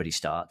recommend everybody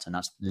starts. And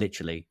that's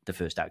literally the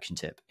first action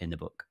tip in the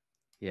book.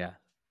 Yeah,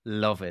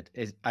 love it.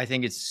 I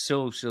think it's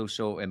so, so,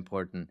 so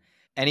important.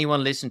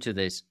 Anyone listen to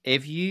this.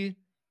 If you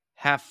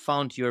have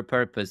found your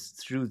purpose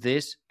through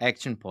this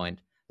action point,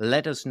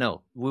 let us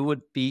know. We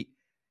would be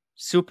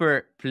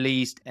super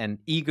pleased and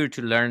eager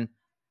to learn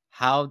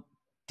how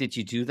did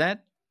you do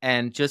that,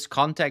 and just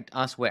contact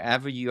us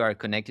wherever you are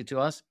connected to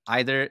us,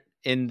 either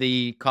in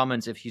the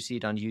comments if you see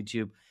it on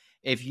YouTube.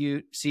 If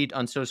you see it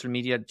on social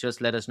media, just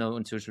let us know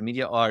on social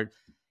media or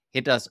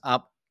hit us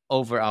up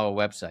over our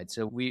website.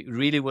 So we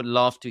really would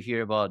love to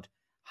hear about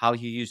how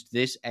you used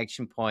this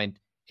action point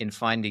in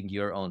finding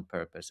your own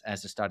purpose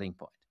as a starting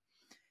point.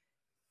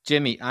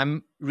 Jimmy,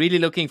 I'm really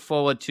looking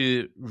forward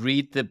to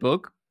read the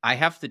book. I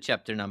have the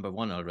chapter number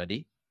 1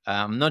 already.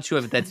 I'm not sure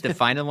if that's the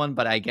final one,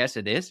 but I guess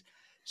it is.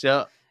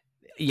 So,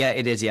 yeah,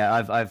 it is. Yeah,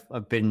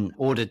 I've been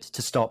ordered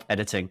to stop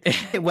editing.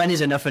 When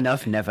is enough?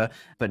 Never.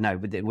 But no,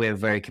 we're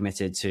very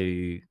committed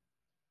to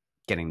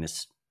getting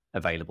this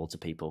available to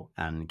people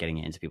and getting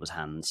it into people's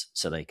hands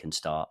so they can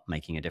start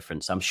making a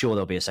difference. I'm sure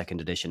there'll be a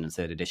 2nd edition and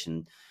 3rd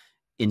edition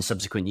in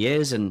subsequent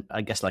years, and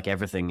I guess like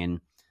everything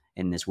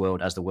in this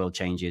world, as the world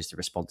changes, the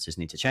responses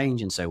need to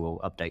change, and so we'll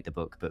update the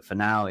book. But for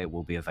now, it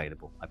will be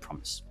available, I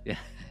promise. Yeah.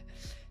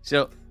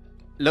 So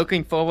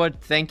looking forward.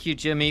 Thank you,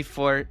 Jimmy,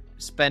 for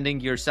spending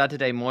your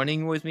Saturday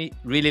morning with me.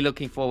 Really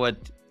looking forward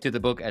to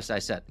the book, as I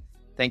said.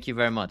 Thank you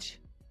very much.